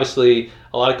because obviously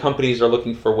a lot of companies are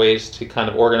looking for ways to kind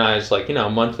of organize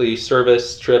monthly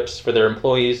service trips for their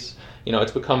employees.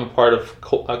 It's become a part of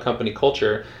company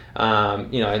culture.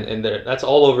 And that's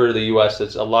all over the U.S.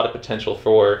 There's a lot of potential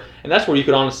for, and that's where you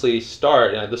could honestly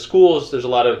start. The schools, there's a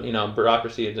lot of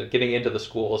bureaucracy into getting into the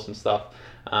schools and stuff.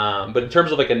 But in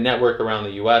terms of like a network around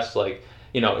the U.S., like.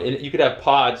 You could have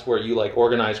pods where you like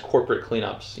organize corporate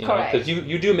cleanups, because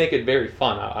you do make it very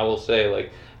fun. I will say,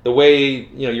 like the way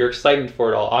your excitement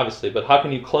for it all, obviously, but how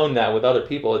can you clone that with other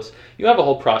people? You have a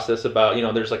whole process about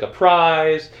there's like a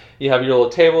prize. You have your little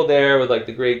table there with like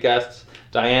the great guests.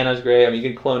 Diana's great. I mean, you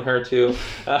can clone her too.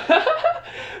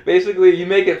 Basically, you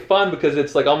make it fun because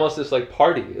it's like almost this like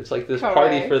party. It's like this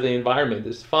party for the environment.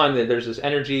 It's fun. There's this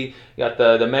energy. You got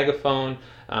the megaphone.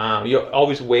 You're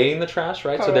always weighing the trash,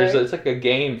 right? Correct. So it's like a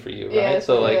game for you, right? Yes,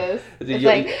 so like, it's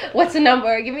like, what's the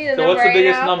number? Give me the number. So what's the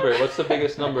biggest now. number? What's the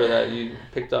biggest number that you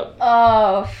picked up?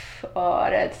 Oh,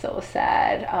 that's so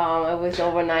sad. It was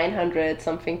over 900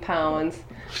 something pounds.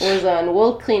 It was on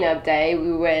World Cleanup Day.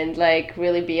 We went like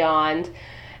really beyond.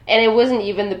 And it wasn't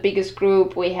even the biggest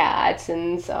group we had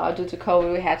since due to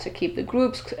COVID we had to keep the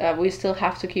groups. We still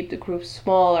have to keep the groups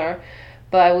smaller.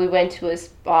 But we went to a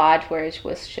spot where it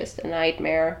was just a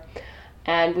nightmare.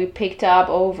 And we picked up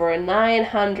over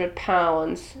 900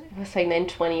 pounds. It was like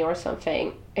 920 or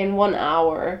something in 1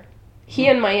 hour.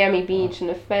 Here in Miami Beach in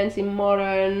a fancy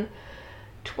modern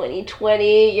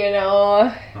 2020,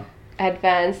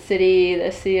 advanced city.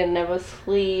 The city that never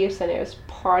sleeps and there's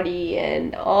party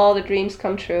and all the dreams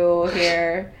come true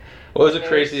here. What was the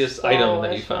craziest item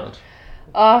that you found?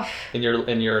 In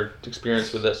your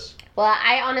experience with this? Well,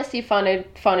 I honestly found it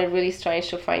really strange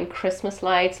to find Christmas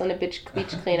lights on the beach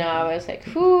cleanup. I was like,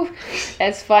 whew,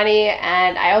 that's funny.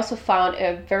 And I also found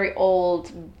a very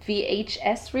old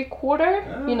VHS recorder.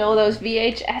 Those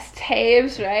VHS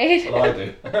tapes, right? Well, I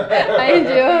do. I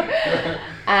do.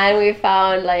 And we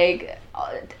found like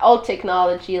old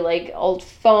technology, like old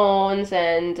phones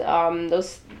and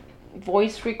those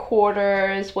voice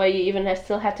recorders where you even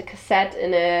still had the cassette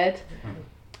in it.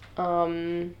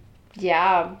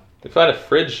 Yeah. They found a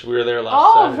fridge. We were there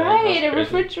last Saturday. Right, a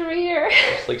refrigerator.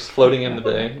 It's like floating in the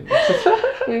bay.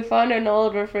 We found an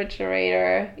old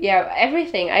refrigerator. Yeah,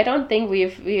 everything. I don't think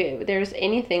there's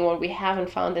anything what we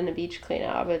haven't found in a beach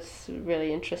cleanup. It's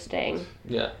really interesting.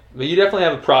 Yeah, but you definitely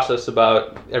have a process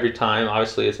about every time.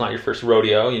 Obviously, it's not your first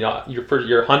rodeo. Your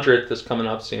 100th is coming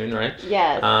up soon, right?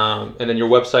 Yes. And then your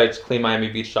website's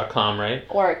cleanmiamibeach.com, right?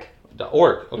 Org.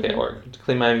 .org. Okay, org.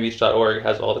 Cleanmiamibeach.org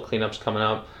has all the cleanups coming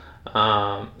up.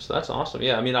 So that's awesome.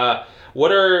 Yeah, I mean, I'd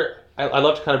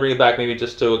love to kind of bring it back maybe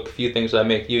just to a few things that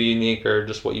make you unique or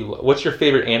just what's your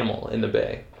favorite animal in the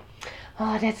bay?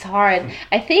 Oh, that's hard.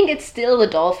 I think it's still the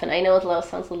dolphin. I know it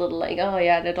sounds a little like, oh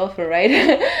yeah, the dolphin,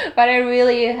 right? But I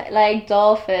really like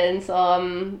dolphins.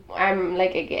 I'm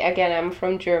like, again, I'm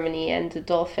from Germany and the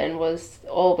dolphin was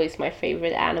always my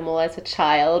favorite animal as a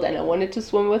child and I wanted to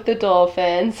swim with the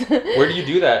dolphins. Where do you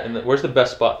do that? Where's the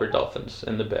best spot for dolphins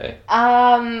in the bay?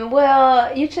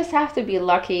 Well, you just have to be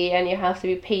lucky and you have to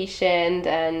be patient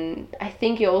and I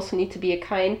think you also need to be a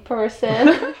kind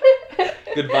person.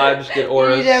 Good vibes, good You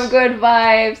auras. need to have good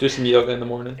vibes. Do some yoga in the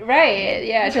morning. Right,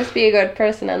 yeah, just be a good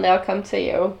person and they'll come to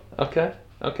you. Okay.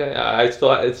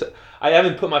 I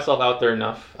haven't put myself out there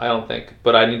enough, I don't think,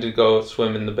 but I need to go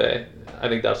swim in the bay. I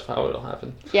think that's how it'll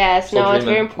happen. Yes, Still no, it's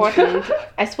very dreaming. important.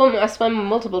 I swim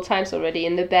multiple times already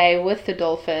in the bay with the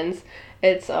dolphins.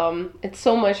 It's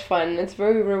so much fun. It's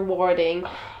very rewarding,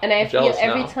 and I I'm feel jealous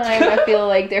every now. time I feel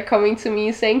like they're coming to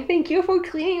me saying thank you for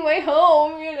cleaning my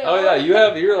home. You know. Oh yeah,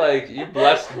 you're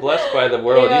blessed by the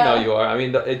world. Yeah. You know you are. I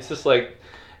mean, it's just like,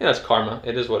 it's karma.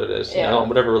 It is what it is. Yeah. You know,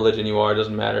 whatever religion you are, it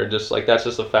doesn't matter. Just like that's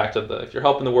just a fact of if you're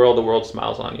helping the world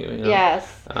smiles on you. You know? Yes.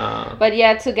 Uh, But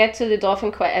yeah, to get to the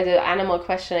the animal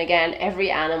question again,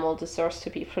 every animal deserves to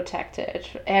be protected.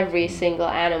 Every single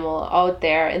animal out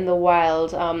there in the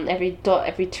wild,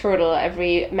 every turtle,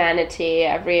 every manatee,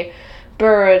 every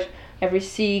bird, every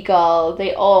seagull,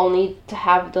 they all need to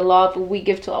have the love we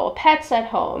give to our pets at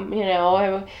home, you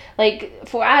know. Like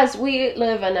for us, we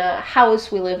live in a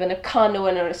house, we live in a condo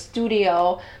and in a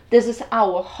studio. This is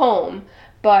our home.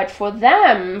 But for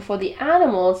them, for the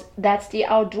animals, that's the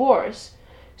outdoors.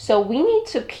 So we need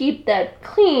to keep that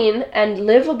clean and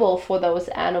livable for those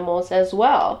animals as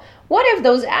well. What if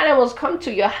those animals come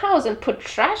to your house and put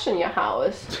trash in your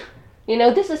house? You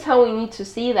know, this is how we need to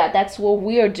see that. That's what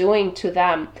we are doing to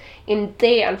them. And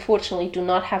they unfortunately do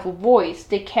not have a voice.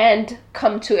 They can't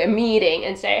come to a meeting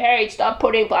and say, hey, stop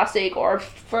putting plastic or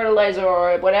fertilizer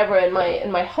or whatever in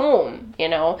my home. You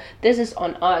know, this is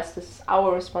on us. This is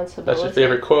our responsibility. that's your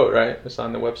favorite quote, right? It's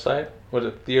on the website. Was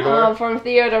it Theodore? From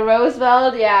Theodore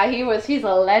Roosevelt, yeah, he's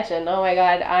a legend. Oh my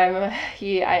God, I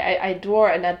adore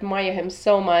and admire him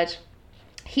so much.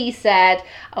 He said,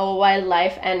 "Our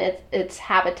wildlife and its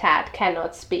habitat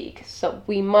cannot speak, so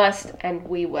we must and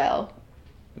we will."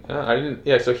 Yeah, I didn't.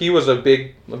 Yeah, so he was a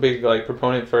big like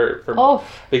proponent for Oh,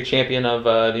 big champion of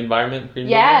the environment. Green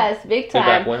yes, big movement. Way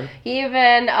back time. when. He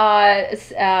even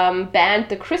banned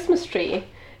the Christmas tree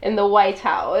in the White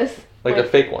House. Like the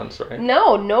fake ones, right?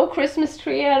 No Christmas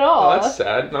tree at all. Oh, that's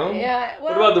sad. No. Yeah.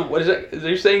 What well- about what is it? Are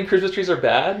you saying Christmas trees are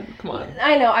bad? Come on.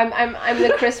 I know. I'm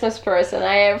the Christmas person.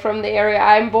 I am from the area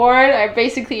I'm born. I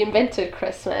basically invented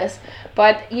Christmas.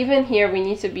 But even here, we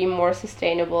need to be more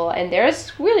sustainable. And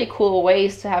there's really cool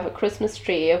ways to have a Christmas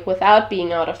tree without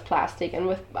being out of plastic and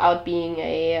without being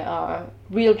a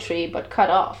real tree, but cut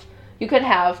off. You could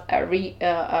have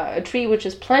a tree which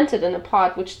is planted in a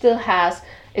pot, which still has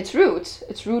its roots,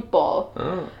 its root ball.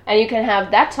 Oh. And you can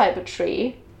have that type of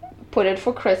tree, put it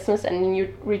for Christmas, and then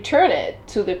you return it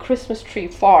to the Christmas tree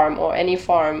farm or any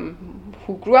farm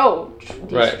who grow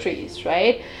these Right. trees,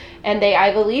 right? And they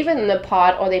either leave it in the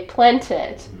pot or they plant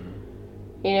it.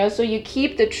 You know, so you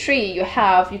keep the tree you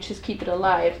have, you just keep it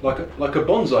alive. Like a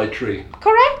bonsai tree,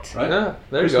 Correct? right? Yeah,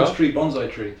 there Christmas you go. tree,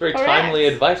 bonsai tree. Very Correct. timely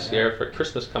advice here for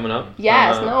Christmas coming up.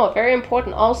 Yes, Uh, very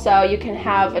important. Also, you can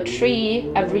have a tree,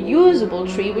 a reusable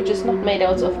tree, which is not made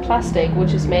out of plastic,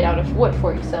 which is made out of wood,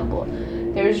 for example.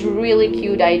 There's really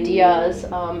cute ideas,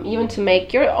 even to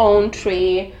make your own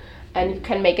tree, and you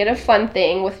can make it a fun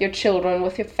thing with your children,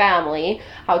 with your family,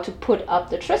 how to put up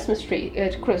the Christmas tree,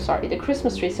 the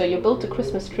Christmas tree. So you build the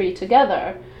Christmas tree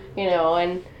together, you know,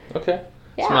 and Okay.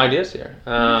 yeah. Some ideas here.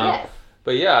 Yes.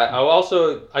 But yeah,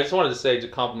 I just wanted to say to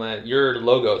compliment your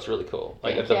logo. It's really cool.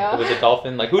 Like Thank the, you. with the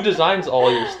dolphin. Like who designs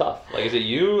all your stuff? Like is it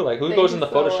you? Like who Thank goes you into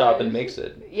so Photoshop much. and makes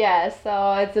it? Yeah,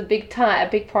 so it's a big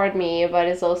part of me, but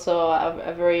it's also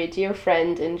a very dear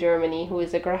friend in Germany who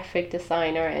is a graphic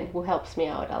designer and who helps me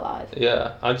out a lot.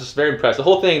 Yeah, I'm just very impressed. The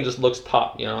whole thing just looks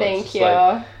top. You know. It's Thank just you.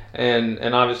 like-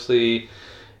 and obviously.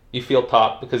 You feel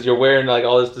top because you're wearing like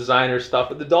all this designer stuff,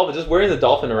 but the dolphin, just wearing the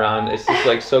dolphin around, it's just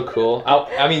like so cool.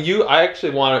 I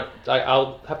actually want to.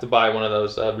 I'll have to buy one of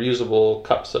those reusable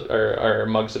cups or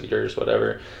mugs of yours,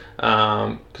 whatever.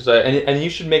 Because and you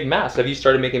should make masks. Have you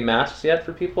started making masks yet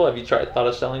for people? Have you thought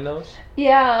of selling those?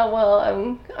 Yeah, well,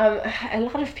 a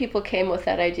lot of people came with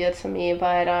that idea to me,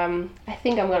 but I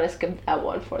think I'm gonna skip that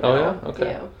one for now. Oh, yeah?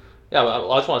 Okay. Yeah. Yeah,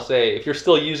 well, I just want to say, if you're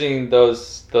still using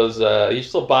those, you're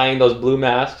still buying those blue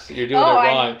masks, you're doing Oh, it I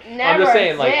wrong. I'm never just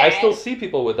saying, like, I did. still see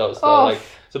people with those though. Oh, Like,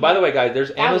 so by the way, guys,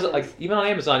 there's Amazon, thousands. like even on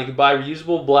Amazon, you can buy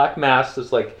reusable black masks.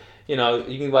 It's like, you know,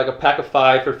 you can buy like a pack of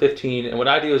 5 for $15. And what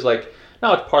I do is like,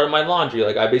 no, it's part of my laundry.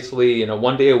 Like I basically, you know,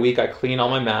 one day a week I clean all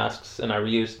my masks and I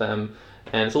reuse them.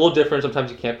 And it's a little different.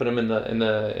 Sometimes you can't put them in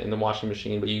the washing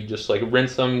machine, but you just like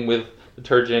rinse them with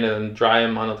detergent and then dry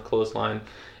them on the clothesline.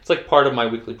 it's like part of my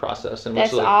weekly process, and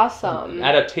That's which is like awesome.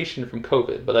 adaptation from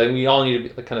COVID. But we all need to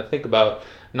be, like, kind of think about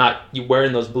not you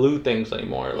wearing those blue things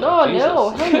anymore. Like, No, Jesus. no,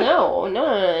 hell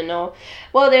no.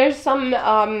 Well, there's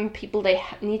some people they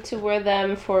need to wear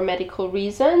them for medical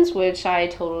reasons, which I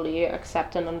totally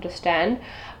accept and understand.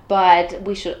 But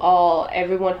we should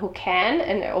everyone who can,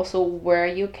 and also where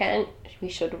you can, we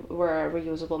should wear a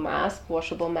reusable mask,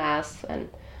 washable masks, and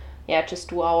just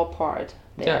do our part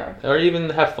there. Yeah, or even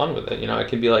have fun with it. You know, it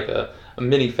can be like a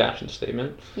mini fashion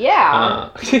statement. Yeah.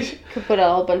 Could put a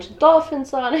whole bunch of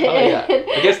dolphins on it. Oh yeah.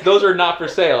 I guess those are not for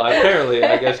sale. Apparently,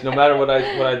 I guess no matter what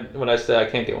I say, I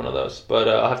can't get one of those. But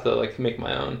I'll have to like make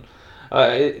my own.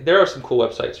 There are some cool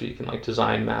websites where you can like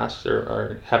design masks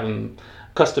or have them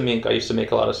custom ink. I used to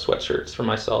make a lot of sweatshirts for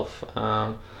myself.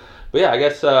 But yeah, I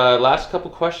guess last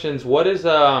couple questions. What is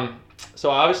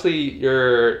so obviously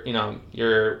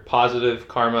you're positive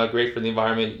karma, great for the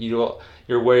environment. You're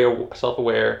way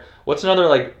self-aware. What's another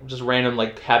like just random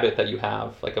like habit that you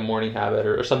have, like a morning habit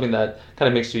or something that kind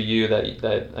of makes you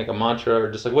that like a mantra,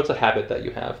 or just like what's a habit that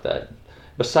you have that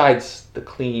besides the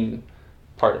clean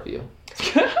part of you?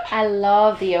 I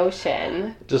love the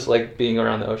ocean. Just like being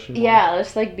around the ocean? Yeah,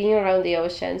 just like being around the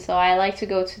ocean. So I like to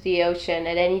go to the ocean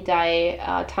at any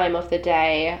time of the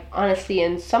day. Honestly,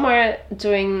 in summer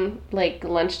during like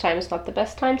lunchtime is not the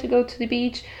best time to go to the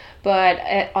beach. But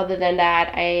other than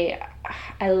that,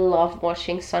 I love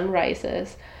watching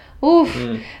sunrises. Oof,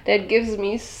 that gives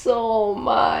me so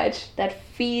much. That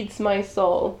feeds my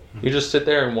soul. You just sit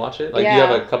there and watch it? Like, Yeah. do you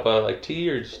have a cup of like tea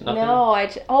or just nothing? No,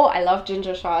 I love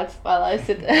ginger shots while I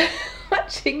sit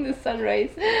watching the sunrise.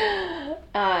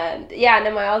 And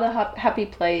then my other happy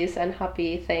place and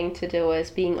happy thing to do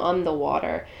is being on the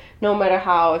water. No matter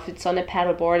how, if it's on a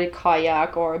paddleboard, a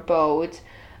kayak, or a boat,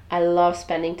 I love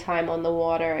spending time on the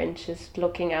water and just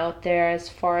looking out there as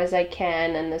far as I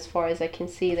can, and as far as I can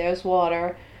see, there's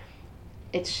water.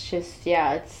 It's just,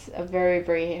 it's a very,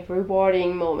 very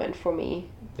rewarding moment for me.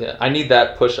 Yeah, I need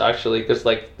that push actually, because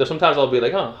like there's sometimes I'll be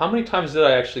like, how many times did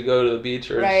I actually go to the beach?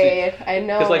 Or Right, I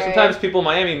know. Because like right? sometimes people in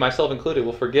Miami, myself included,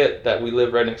 will forget that we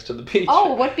live right next to the beach.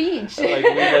 Oh, what beach?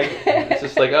 It's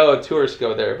just like, tourists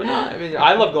go there. But no, I mean,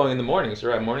 I love going in the mornings.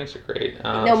 Right, mornings are great.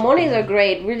 No, mornings are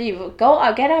great. Really,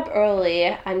 get up early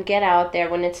and get out there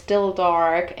when it's still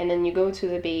dark, and then you go to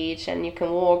the beach and you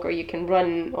can walk or you can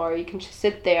run or you can just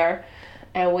sit there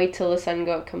and wait till the sun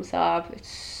comes up. It's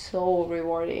so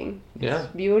rewarding. Yeah.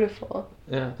 It's beautiful.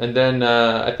 Yeah, and then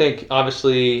I think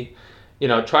obviously,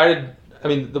 try to. I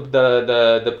mean,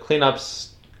 the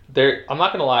cleanups. I'm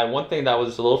not gonna lie. One thing that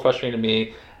was a little frustrating to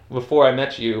me before I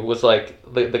met you was like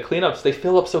the cleanups. They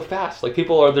fill up so fast. Like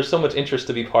there's so much interest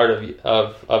to be part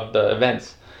of the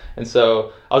events, and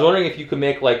so I was wondering if you could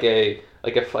make like a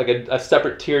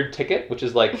separate tiered ticket, which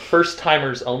is like first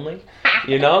timers only.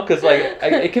 Because like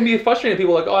it can be frustrating.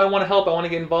 People are like, I want to help, I want to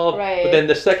get involved. Right. But then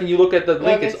the second you look at the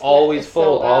link, it's always full,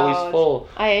 sold always out. full.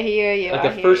 I hear you. Like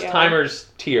a first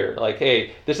timers tier, like,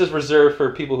 hey, this is reserved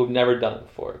for people who've never done it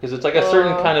before, because it's like a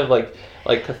certain kind of like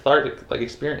cathartic like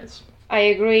experience. I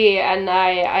agree, and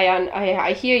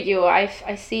I hear you. I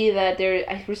see that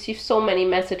I receive so many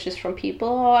messages from people.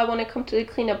 Oh, I want to come to the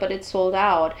cleanup, but it's sold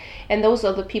out. And those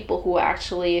are the people who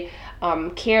actually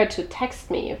care to text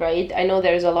me, right? I know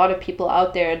there's a lot of people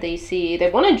out there.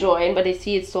 They want to join, but they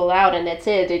see it's sold out, and that's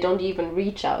it. They don't even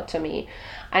reach out to me,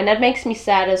 and that makes me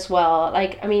sad as well.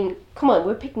 Like, I mean, come on,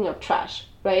 we're picking up trash.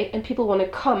 Right? And people want to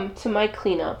come to my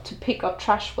cleanup to pick up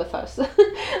trash with us.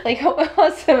 Like, how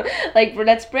awesome. Like,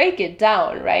 let's break it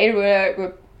down, right?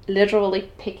 We're literally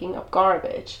picking up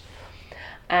garbage.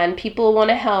 And people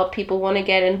want to help. People want to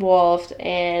get involved.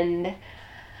 And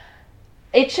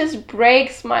it just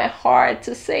breaks my heart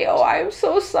to say, I'm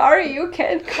so sorry you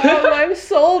can't come. I'm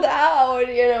sold out,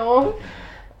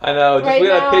 I know. Just right we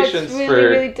now, have patience it's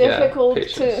really difficult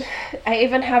patience. I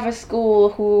even have a school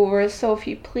who were,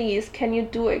 Sophie, please, can you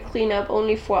do a cleanup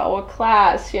only for our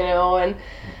class, and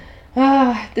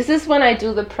this is when I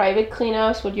do the private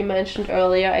cleanups, what you mentioned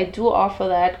earlier. I do offer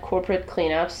that corporate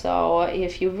cleanup, so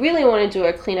if you really want to do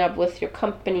a cleanup with your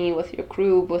company, with your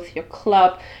group, with your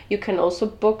club, you can also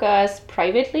book us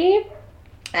privately,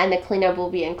 and the cleanup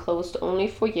will be enclosed only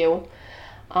for you.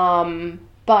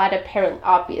 But apparently,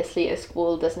 obviously, a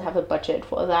school doesn't have a budget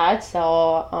for that.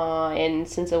 So, and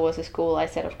since it was a school, I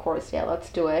said, of course, let's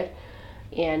do it.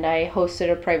 And I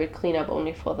hosted a private cleanup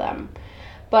only for them.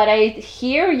 But I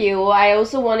hear you. I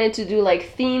also wanted to do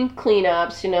like themed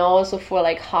cleanups, also for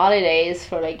like holidays,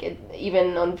 for like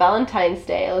even on Valentine's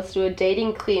Day. Let's do a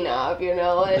dating cleanup,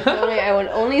 It's I want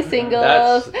only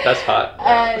singles. That's hot.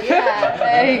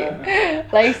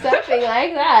 Like something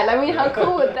like that. I mean, how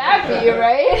cool would that be,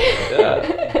 right? Yeah.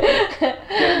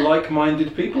 Get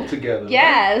like-minded people together. right?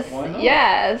 Yes, Why not?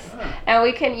 yes. Yeah. And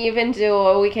we can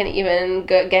even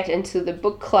get into the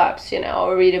book clubs,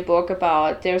 read a book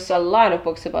there's a lot of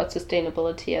books about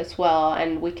sustainability as well,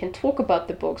 and we can talk about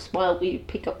the books while we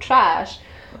pick up trash,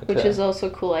 which Okay. is also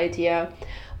a cool idea.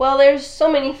 Well, there's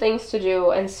so many things to do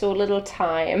and so little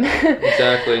time.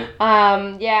 Exactly.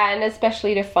 Yeah, and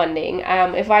especially the funding.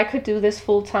 If I could do this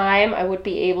full time, I would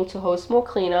be able to host more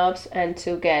cleanups and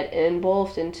to get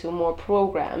involved into more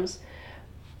programs.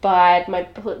 But my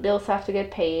bills have to get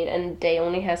paid, and day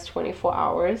only has 24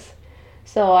 hours.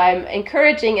 So I'm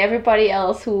encouraging everybody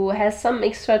else who has some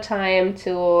extra time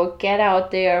to get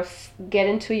out there, get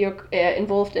into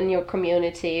involved in your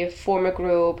community, form a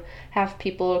group, have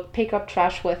people pick up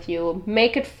trash with you,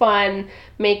 make it fun,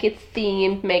 make it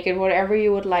themed, make it whatever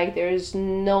you would like. There's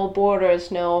no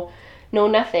borders, no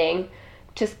nothing.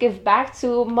 Just give back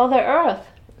to Mother Earth,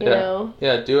 you know.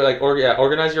 Yeah, do it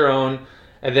organize your own.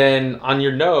 And then on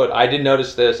your note, I did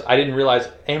notice this. I didn't realize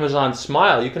Amazon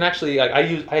Smile. You can actually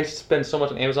I spend so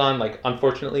much on Amazon,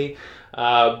 unfortunately.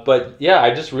 But yeah,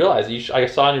 I just realized I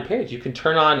saw on your page you can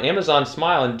turn on Amazon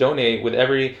Smile and donate with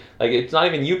every it's not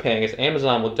even you paying. It's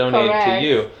Amazon will donate to Correct.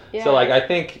 you. Yes. So I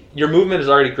think your movement has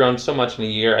already grown so much in a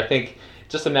year. I think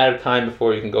it's just a matter of time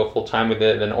before you can go full time with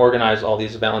it and organize all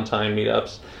these Valentine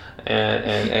meetups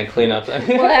and cleanups.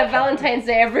 We'll have Valentine's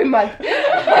Day every month.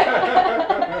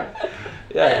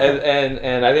 Yeah,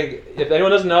 and I think if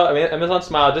anyone doesn't know, Amazon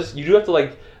Smile, you do have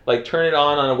to turn it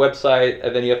on a website,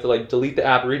 and then you have to delete the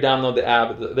app, re-download the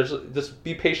app. Just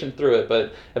be patient through it,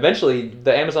 but eventually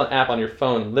the Amazon app on your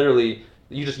phone, literally,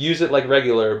 you just use it like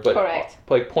regular, but Correct.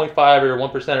 0.5 or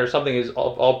 1% or something is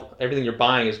all everything you're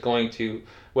buying is going to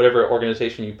whatever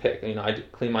organization you pick. I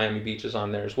Clean Miami Beach is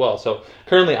on there as well. So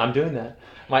currently I'm doing that.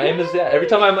 My Amazon, every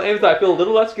time I'm on Amazon, I feel a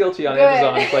little less guilty on Good.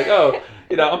 Amazon. It's like, oh,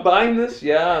 I'm buying this.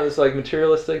 Yeah, it's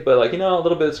materialistic, but a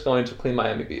little bit is going to Clean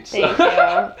Miami Beach. So. Thank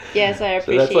you. Yes, I So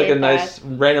appreciate that's a that. nice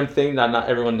random thing that not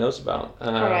everyone knows about.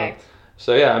 Correct.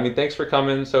 So yeah, thanks for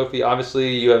coming, Sophie.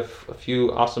 Obviously, you have a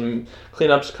few awesome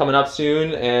cleanups coming up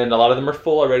soon, and a lot of them are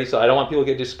full already. So I don't want people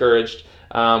to get discouraged.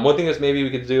 One thing is maybe we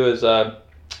could do is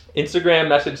Instagram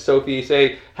message Sophie,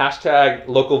 say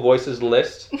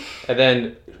 #LocalVoicesList, and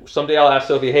then someday I'll ask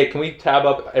Sophie, hey, can we tab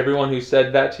up everyone who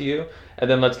said that to you, and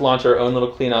then let's launch our own little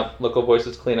cleanup, Local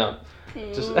Voices cleanup.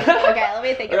 Just Okay, let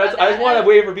me think about that. I just want to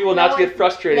wait for people not to get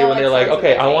frustrated when they're like, sounds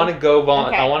okay, I amazing. want to go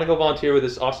Okay. I want to go volunteer with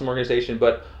this awesome organization,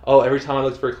 but every time I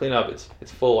look for a cleanup,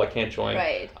 it's full. I can't join.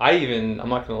 Right. I'm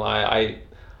not gonna lie,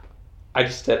 I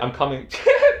just said I'm coming.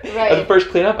 Right. As the first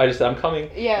cleanup, I just said I'm coming.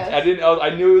 Yes. I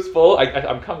knew it was full.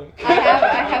 I'm coming. I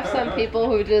have some people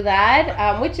who do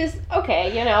that, which is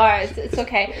okay, it's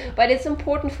okay. But it's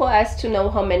important for us to know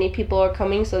how many people are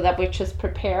coming so that we're just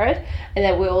prepared and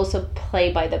that we also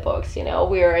play by the books.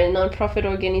 We're a non-profit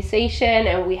organization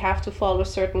and we have to follow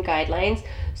certain guidelines.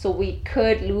 So we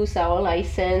could lose our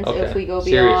license if Okay. we go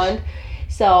Serious. beyond.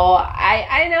 So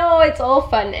I know it's all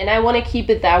fun and I want to keep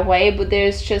it that way, but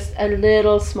there's just a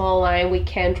little small line we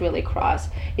can't really cross.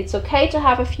 It's okay to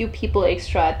have a few people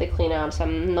extra at the cleanups.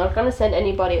 I'm not going to send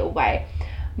anybody away.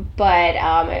 But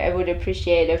I would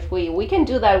appreciate if we can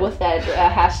do that with that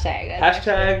hashtag.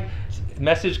 Hashtag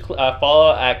message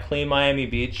follow at Clean Miami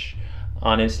Beach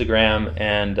on Instagram,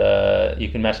 and you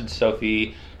can message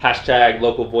Sophie Hashtag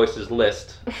Local Voices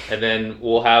List, and then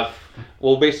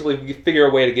we'll basically figure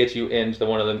a way to get you into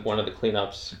one of the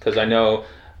cleanups, because I know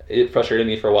it frustrated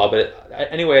me for a while, but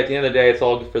anyway, at the end of the day, it's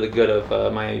all for the good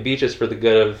of Miami Beach. It's for the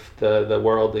good of the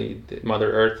world, the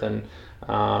Mother Earth, and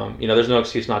there's no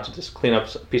excuse not to just clean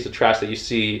up a piece of trash that you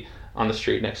see on the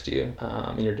street next to you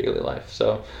in your daily life.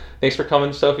 So thanks for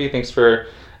coming, Sophie. Thanks for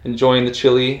enjoying the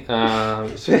chili.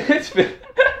 It's been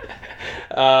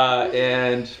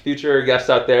and future guests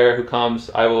out there who comes,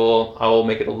 I will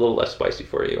make it a little less spicy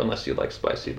for you, unless you like spicy.